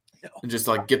just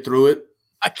like get through it?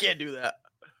 I can't do that.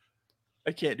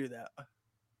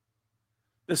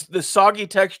 The soggy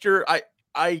texture,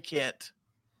 I can't.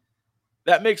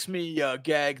 That makes me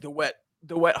gag. The wet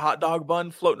hot dog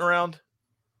bun floating around.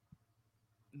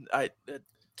 A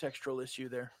textural issue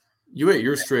there. You ate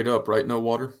yours straight up, right? No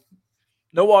water?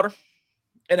 No water.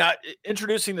 And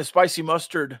introducing the spicy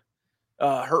mustard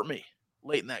hurt me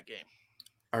late in that game.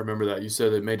 I remember that. You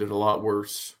said it made it a lot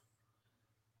worse.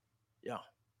 Yeah.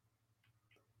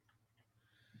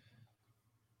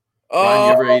 Ryan,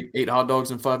 you ever ate hot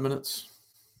dogs in 5 minutes?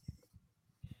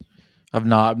 I'm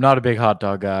not a big hot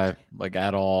dog guy, like,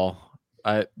 at all.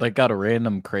 I got a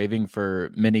random craving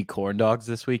for mini corn dogs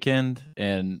this weekend,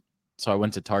 and so I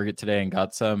went to Target today and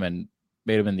got some and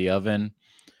made them in the oven.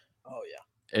 Oh yeah.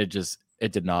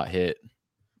 It did not hit.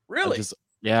 Really?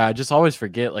 I just always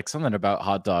forget, like, something about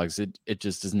hot dogs. It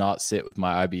just does not sit with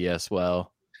my IBS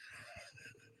well.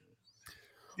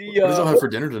 What does I have for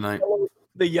dinner tonight?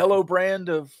 The yellow brand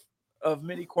of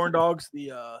mini corn dogs.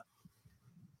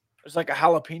 There's like a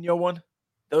jalapeno one.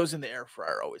 Those in the air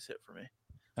fryer always hit for me.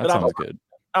 That sounds good.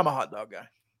 I'm a hot dog guy.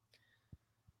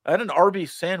 I had an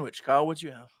Arby's sandwich. Kyle, what'd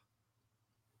you have?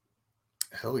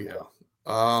 Hell yeah.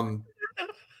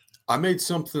 I made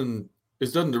something.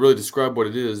 It doesn't really describe what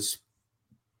it is.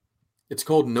 It's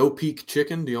called No Peak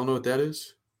Chicken. Do y'all know what that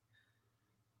is?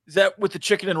 Is that with the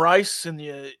chicken and rice and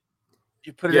you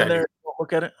put it in there and you don't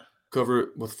look at it? Cover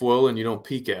it with foil and you don't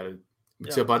peek at it.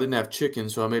 Except I didn't have chicken,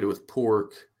 so I made it with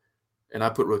pork. And I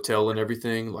put Rotel in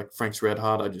everything, like Frank's Red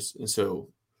Hot. So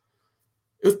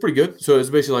it was pretty good. So it's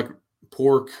basically like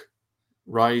pork,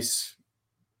 rice,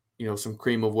 some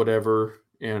cream of whatever,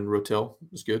 and Rotel.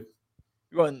 It was good.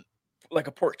 You going like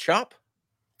a pork chop?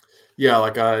 Yeah,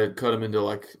 like I cut them into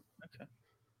like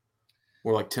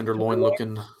more like tenderloin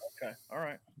looking. Okay, all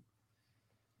right.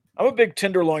 I'm a big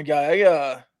tenderloin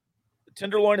guy.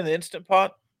 Tenderloin in the Instant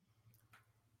Pot.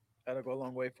 That'll go a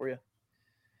long way for you.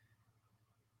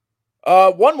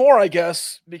 One more, I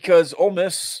guess, because Ole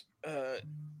Miss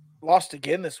lost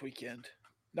again this weekend.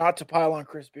 Not to pile on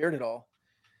Chris Beard at all.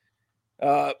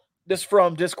 This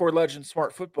from Discord legend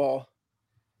Smart Football.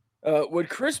 Would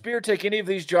Chris Beard take any of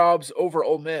these jobs over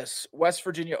Ole Miss, West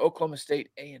Virginia, Oklahoma State,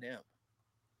 A&M?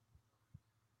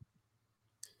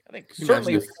 I think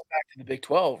certainly come back to the Big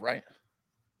 12, right?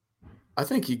 I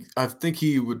think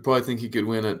he would probably think he could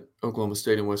win at Oklahoma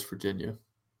State and West Virginia.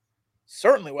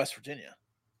 Certainly West Virginia.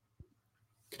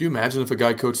 Could you imagine if a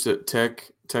guy coached at Tech,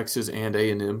 Texas, and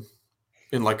A&M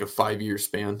in like a 5-year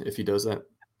span if he does that?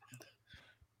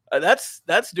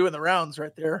 That's doing the rounds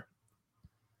right there.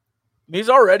 He's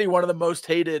already one of the most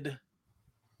hated,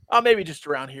 maybe just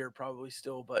around here probably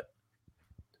still, but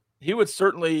he would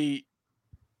certainly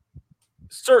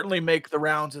make the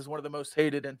rounds as one of the most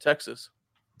hated in Texas.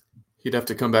 He'd have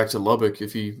to come back to Lubbock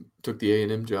if he took the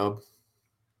A&M job.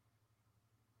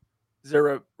 Is there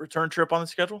a return trip on the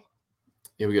schedule?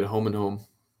 Yeah, we get a home and home.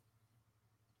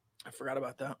 I forgot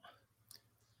about that.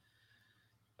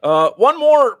 One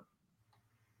more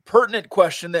pertinent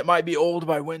question that might be old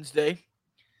by Wednesday.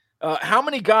 How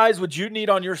many guys would you need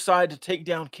on your side to take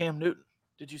down Cam Newton?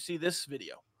 Did you see this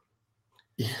video?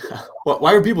 Yeah.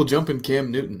 Why are people jumping Cam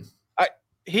Newton?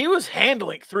 He was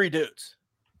handling 3 dudes.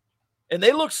 And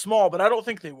they looked small, but I don't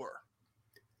think they were.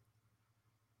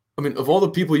 I mean, of all the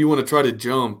people you want to try to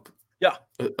jump, yeah,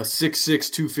 a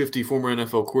 6'6", 250 former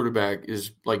NFL quarterback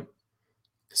is like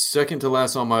Second to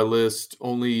last on my list,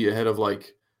 only ahead of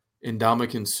like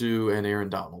Ndamukong Suh and Aaron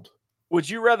Donald. Would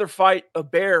you rather fight a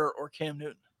bear or Cam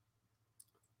Newton?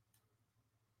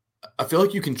 I feel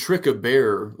like you can trick a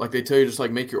bear. Like they tell you, just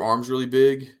like make your arms really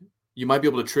big. You might be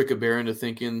able to trick a bear into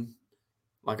thinking,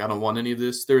 like, I don't want any of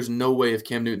this. There's no way if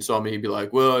Cam Newton saw me, he'd be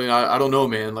like, well, I don't know,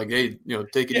 man. Like, hey,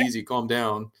 take it easy, calm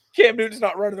down. Cam Newton's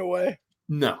not running away.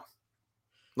 No.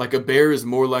 Like a bear is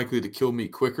more likely to kill me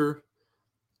quicker.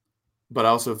 But I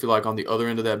also feel like on the other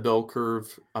end of that bell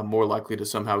curve, I'm more likely to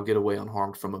somehow get away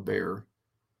unharmed from a bear.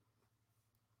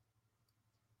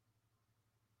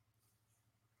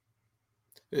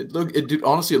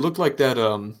 Honestly, it looked like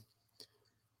that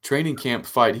training camp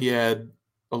fight he had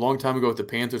a long time ago with the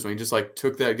Panthers when he just like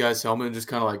took that guy's helmet and just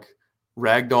kind of like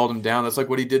ragdolled him down. That's like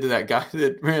what he did to that guy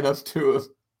that ran up to him.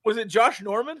 Was it Josh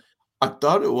Norman? I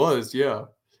thought it was, yeah.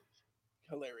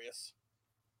 Hilarious.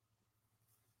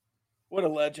 What a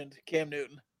legend, Cam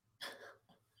Newton.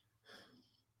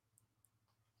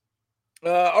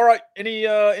 All right. Any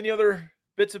other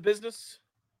bits of business?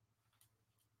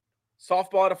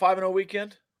 Softball at a 5-0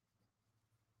 weekend.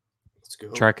 Let's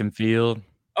go. Track and field.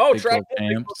 Oh, Big track 12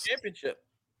 Big 12 championship.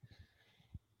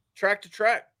 Track to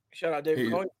track. Shout out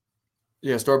David Collier.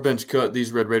 Yeah, start bench cut.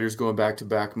 These Red Raiders going back to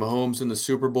back. Mahomes in the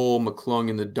Super Bowl, McClung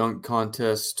in the dunk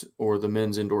contest, or the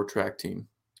men's indoor track team.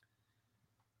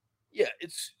 Yeah,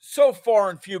 it's so far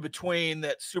and few between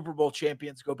that Super Bowl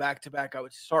champions go back to back. I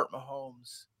would start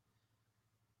Mahomes.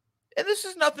 And this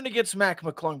is nothing against Mac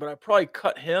McClung, but I'd probably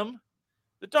cut him.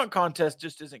 The dunk contest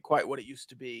just isn't quite what it used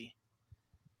to be.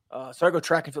 So I go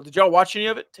track and field. Did y'all watch any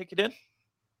of it? Take it in.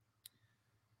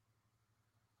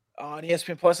 On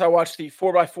ESPN Plus, I watched the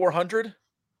 4x400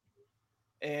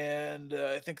 and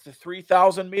I think the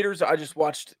 3,000 meters. I just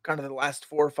watched kind of the last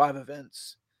 4 or 5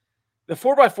 events. The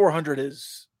 4x400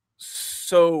 is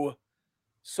so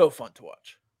fun to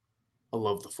watch. I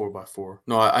love the 4x4.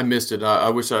 No, I missed it. I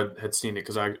wish I had seen it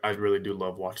because I really do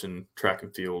love watching track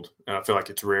and field. And I feel like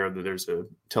it's rare that there's a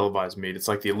televised meet. It's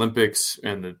like the Olympics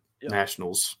and the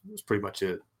Nationals. That's pretty much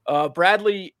it.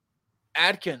 Bradley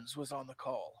Adkins was on the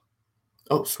call.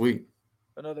 Oh, sweet.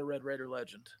 Another Red Raider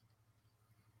legend.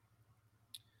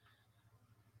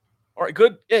 All right,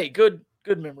 good. Hey, good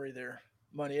memory there,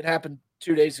 Money. It happened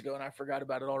 2 days ago, and I forgot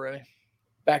about it already.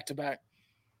 Back to back.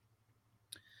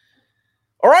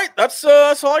 All right, that's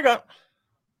all I got.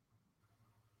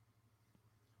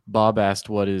 Bob asked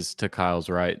what is to Kyle's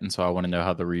right, and so I want to know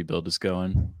how the rebuild is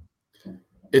going.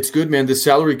 It's good, man. The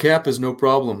salary cap is no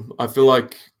problem. I feel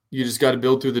like you just got to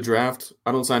build through the draft.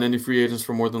 I don't sign any free agents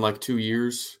for more than like 2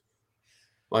 years.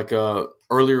 Like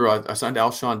earlier, I signed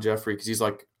Alshon Jeffrey because he's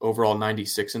like overall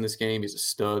 96 in this game. He's a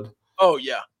stud. Oh,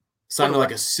 yeah. Signed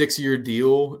like a 6-year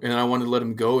deal, and I wanted to let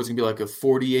him go. It's going to be like a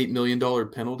 $48 million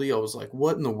penalty. I was like,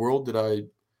 what in the world did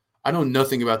I know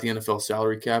nothing about the NFL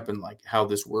salary cap and like how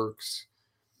this works.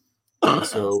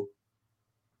 So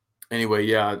anyway,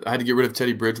 yeah, I had to get rid of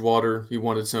Teddy Bridgewater. He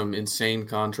wanted some insane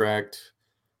contract.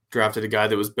 Drafted a guy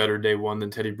that was better day one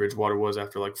than Teddy Bridgewater was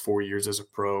after like 4 years as a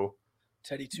pro.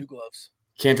 Teddy 2 gloves.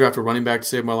 Can't draft a running back to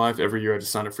save my life. Every year I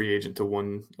just sign a free agent to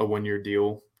a 1-year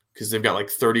deal because they've got like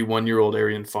 31-year-old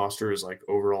Arian Foster is like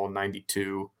overall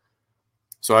 92.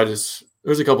 So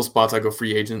there's a couple spots I go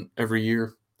free agent every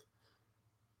year.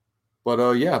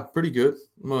 But yeah, pretty good.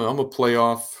 I'm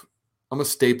a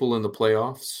staple in the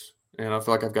playoffs, and I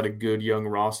feel like I've got a good young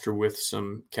roster with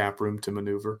some cap room to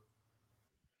maneuver.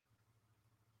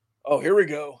 Oh, here we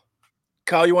go.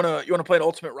 Kyle, you wanna play an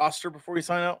ultimate roster before we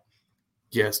sign out?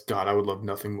 Yes, God, I would love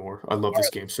nothing more. I love this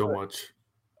game so much.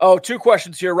 Oh, 2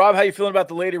 questions here. Rob, how you feeling about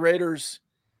the Lady Raiders?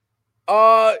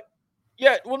 Yeah,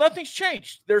 well, nothing's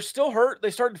changed. They're still hurt.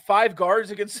 They started 5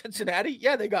 guards against Cincinnati.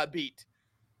 Yeah, they got beat.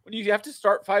 When you have to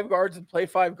start 5 guards and play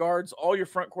 5 guards, all your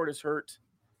front court is hurt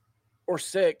or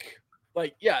sick.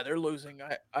 Like, yeah, they're losing.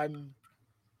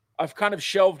 I've kind of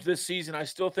shelved this season. I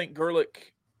still think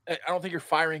Gerlich. I don't think you're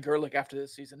firing Gerlich after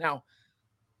this season. Now,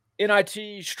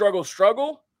 NIT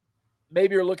struggle.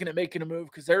 Maybe you're looking at making a move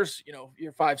because there's,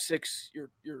 your 5-6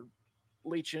 you're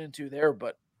leeching into there,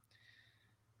 but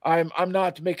I'm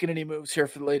not making any moves here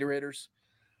for the Lady Raiders.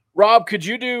 Rob, could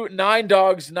you do 9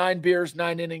 dogs, 9 beers,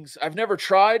 9 innings? I've never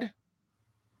tried.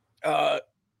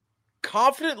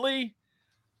 Confidently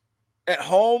at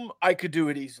home, I could do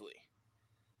it easily.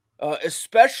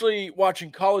 Especially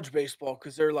watching college baseball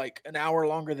because they're like an hour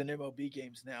longer than MLB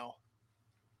games now.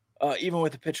 Even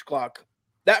with the pitch clock.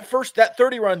 That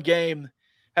 30-run game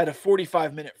had a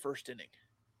 45-minute first inning.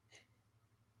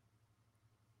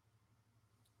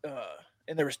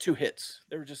 And there was 2 hits.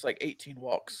 There were just like 18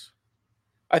 walks.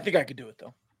 I think I could do it,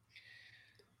 though.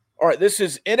 All right, this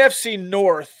is NFC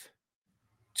North.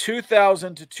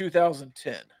 2000 to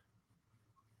 2010.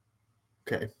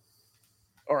 Okay.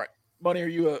 All right. Money, are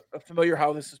you familiar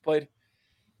how this is played?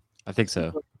 I think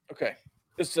so. Okay.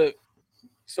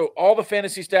 So all the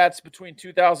fantasy stats between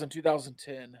 2000 and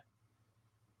 2010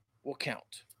 will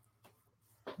count.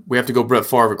 We have to go Brett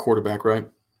Favre at quarterback, right?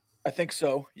 I think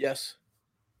so, yes.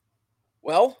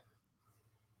 Well,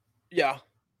 yeah.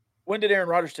 When did Aaron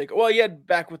Rodgers take it? Well, he had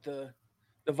back with the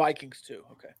Vikings too.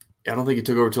 Okay. I don't think he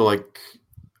took over till like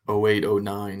 08,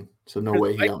 09. So no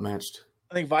way he outmatched.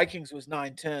 I think Vikings was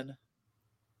 9-10.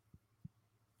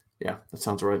 Yeah, that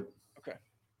sounds right. Okay.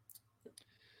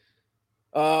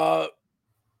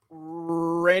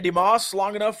 Randy Moss,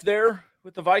 long enough there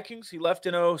with the Vikings. He left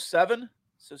in 07,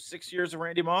 so 6 years of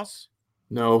Randy Moss.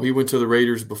 No, he went to the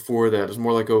Raiders before that. It was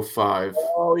more like 05.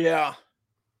 Oh, yeah.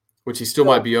 Which he still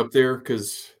might be up there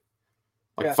because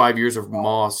 5 years of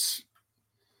Moss.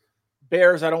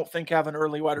 Bears, I don't think, have an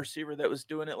early wide receiver that was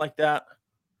doing it like that.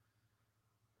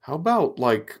 How about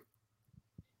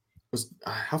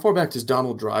how far back does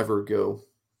Donald Driver go?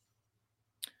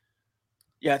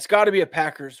 Yeah, it's got to be a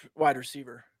Packers wide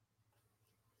receiver.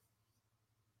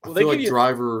 I feel like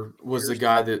Driver was the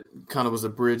guy that kind of was a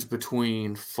bridge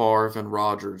between Favre and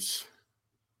Rodgers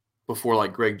before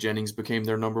like Greg Jennings became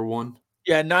their number one.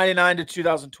 Yeah, 99 to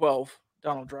 2012,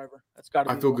 Donald Driver. That's got to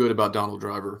be. I feel good about Donald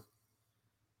Driver.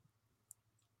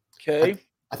 Okay.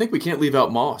 I think we can't leave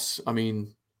out Moss. I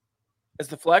mean, as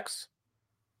the flex?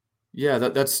 Yeah,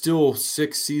 that's still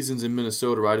 6 seasons in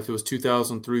Minnesota, right? If it was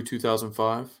 2000 through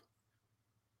 2005?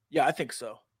 Yeah, I think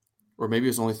so. Or maybe it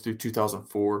was only through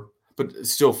 2004. But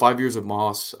still, 5 years of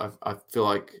Moss, I feel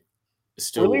like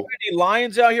still. We're leaving any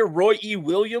Lions out here. Roy E.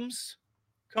 Williams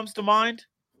comes to mind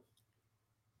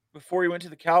before he went to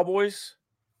the Cowboys.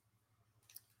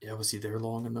 Yeah, was he there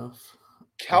long enough?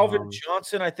 Calvin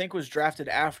Johnson, I think, was drafted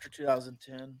after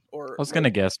 2010. Or I was going to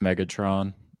guess Megatron.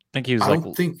 I think he was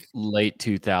late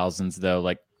 2000s, though,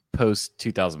 like post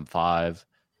 2005.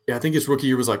 Yeah, I think his rookie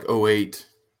year was like 08.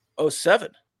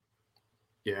 07.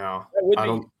 Yeah. That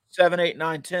would be 7, 8,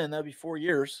 9, 10. That'd be 4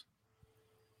 years.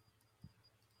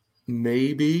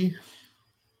 Maybe.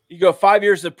 You go 5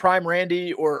 years of prime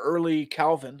Randy or early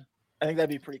Calvin. I think that'd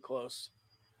be pretty close.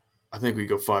 I think we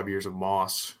go 5 years of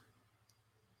Moss.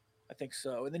 I think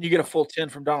so. And then you get a full 10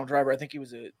 from Donald Driver. I think he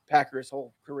was a Packer his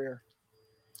whole career.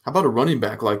 How about a running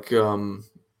back like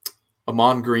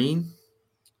Amon Green?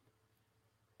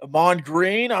 Amon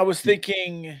Green, I was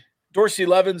thinking Dorsey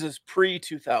Levens is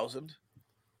pre-2000.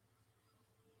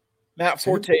 Matt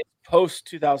Forte post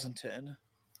 2010.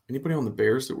 Anybody on the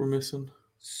Bears that we're missing?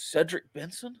 Cedric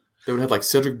Benson? They would have like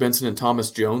Cedric Benson and Thomas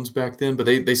Jones back then, but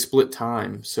they split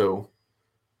time. So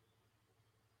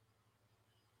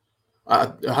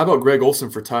how about Greg Olsen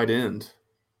for tight end?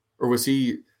 Or was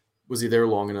he there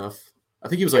long enough? I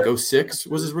think he was like 06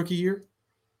 was his rookie year.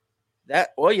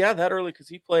 That early because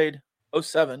he played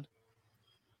 07.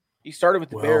 He started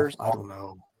with the Bears. I don't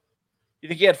know. You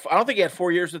think he had? I don't think he had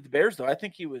 4 years with the Bears though. I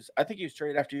think he was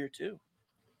traded after year 2.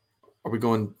 Are we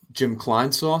going Jim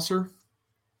Kleinsaucer?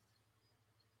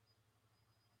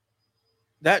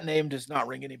 That name does not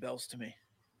ring any bells to me.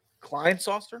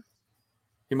 Kleinsaucer?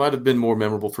 He might have been more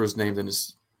memorable for his name than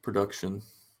his production.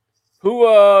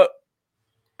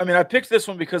 I picked this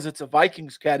one because it's a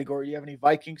Vikings category. Do you have any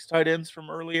Vikings tight ends from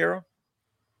early era?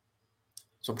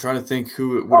 So I'm trying to think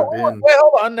who it would have been. Wait,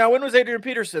 hold on. Now, when was Adrian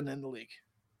Peterson in the league?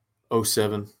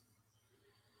 07.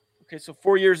 Okay, so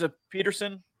 4 years of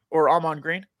Peterson or Amon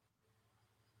Green?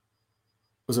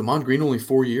 Was Amon Green only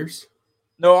 4 years?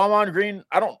 No, Amon Green,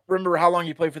 I don't remember how long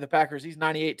he played for the Packers. He's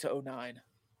 98 to 09.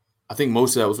 I think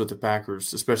most of that was with the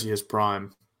Packers, especially his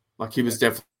prime. Like he was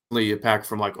definitely a Packer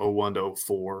from like 01 to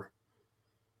 04-ish.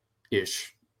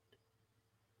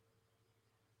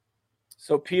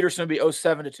 So Peterson would be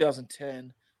 07 to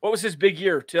 2010. What was his big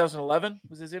year? 2011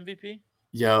 was his MVP?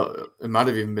 Yeah, it might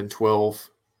have even been 12.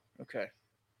 Okay.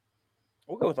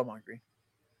 We'll go with Amon Green.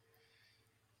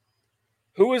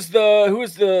 Who is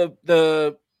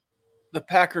the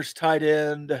Packers tight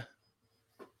end?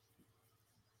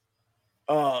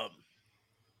 I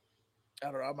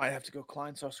don't know. I might have to go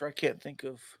Kleinsaucer. I can't think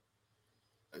of.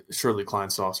 Surely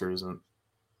Kleinsaucer isn't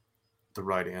the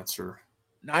right answer.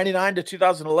 99 to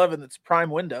 2011. That's prime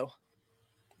window.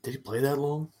 Did he play that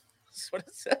long? That's what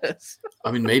it says.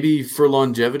 I mean, maybe for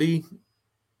longevity.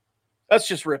 Let's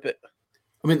just rip it.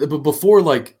 I mean, but before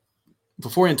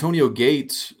Antonio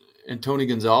Gates and Tony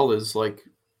Gonzalez, like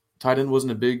tight end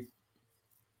wasn't a big.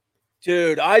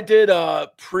 Dude, I did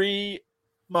pre-Mahomes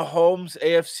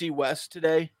AFC West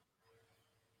today,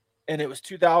 and it was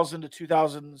 2000 to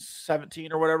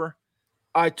 2017 or whatever.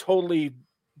 I totally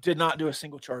did not do a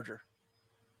single Charger.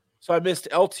 So I missed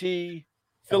LT,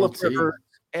 Phillip LT. Rivers,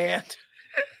 and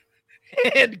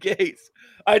Gase.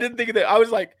 I didn't think of that. I was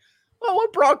like, well,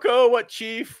 what Bronco, what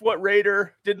Chief, what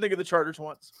Raider? Didn't think of the Chargers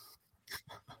once.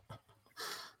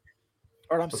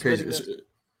 All right, I'm submitting this.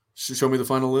 Show me the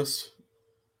final list.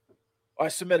 I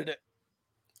submitted it.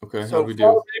 Okay, So how'd we do?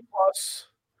 A+,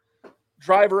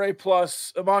 Driver A+,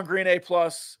 Amon Green A+,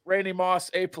 Randy Moss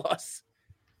A+,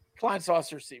 Klein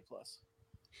Saucer C+.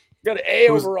 Got an A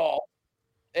overall.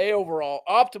 A overall.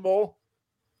 Optimal.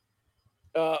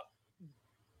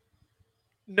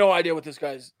 No idea what this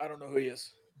guy's. I don't know who he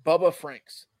is. Bubba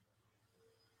Franks.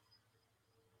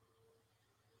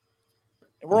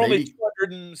 And we're only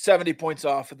 270 points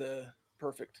off of the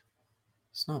perfect.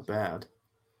 It's not bad.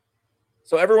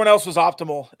 So everyone else was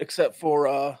optimal except for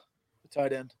the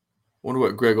tight end. Wonder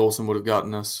what Greg Olsen would have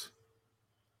gotten us.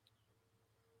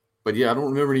 But yeah, I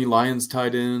don't remember any Lions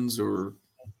tight ends, or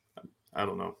I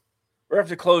don't know. We have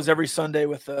to close every Sunday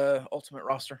with the ultimate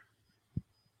roster.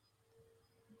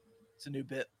 It's a new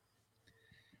bit.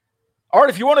 All right,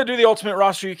 if you want to do the ultimate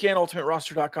roster, you can,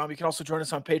 ultimateroster.com. You can also join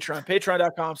us on Patreon,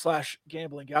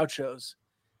 patreon.com/gamblingauchos.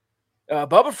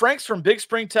 Bubba Franks from Big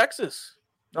Spring, Texas.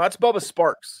 No, that's Bubba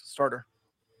Sparks, starter.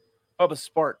 Bubba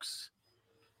Sparks.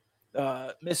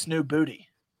 Miss New Booty.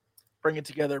 Bring it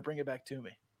together. Bring it back to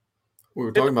me. We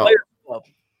were talking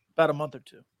about a month or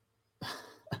two.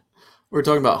 We were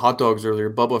talking about hot dogs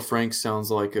earlier. Bubba Franks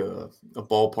sounds like a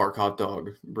ballpark hot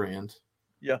dog brand.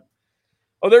 Yeah.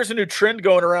 Oh, there's a new trend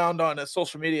going around on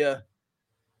social media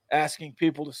asking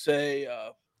people to say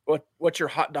what your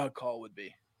hot dog call would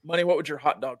be. Money, what would your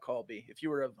hot dog call be if you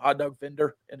were a hot dog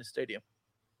vendor in a stadium?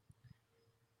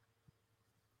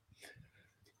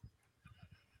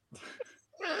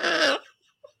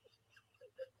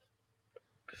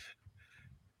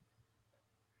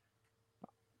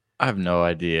 I have no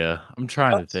idea. I'm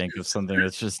trying to think of something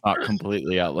that's just not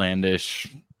completely outlandish,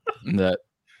 that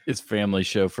is family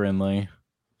show friendly.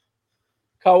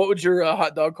 Kyle, what would your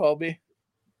hot dog call be?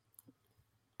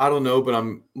 I don't know, but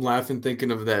I'm laughing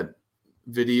thinking of that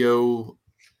video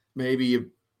maybe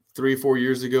 3 or 4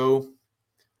 years ago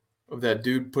of that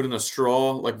dude putting a straw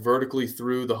like vertically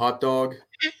through the hot dog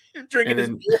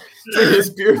Drinking his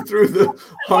beer through the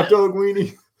hot dog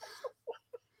weenie.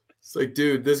 It's like,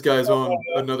 dude, this guy's on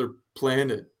another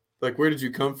planet. Like, where did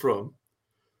you come from?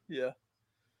 Yeah.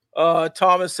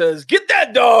 Thomas says, get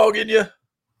that dog in you.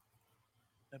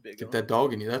 Get that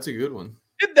dog in you. That's a good one.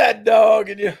 Get that dog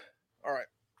in you. All right.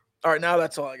 All right, now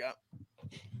that's all I got.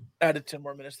 Added 10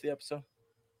 more minutes to the episode.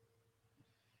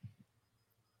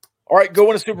 All right, go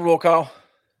win a Super Bowl, Kyle.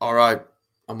 All right.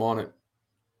 I'm on it.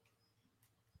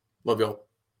 Love y'all.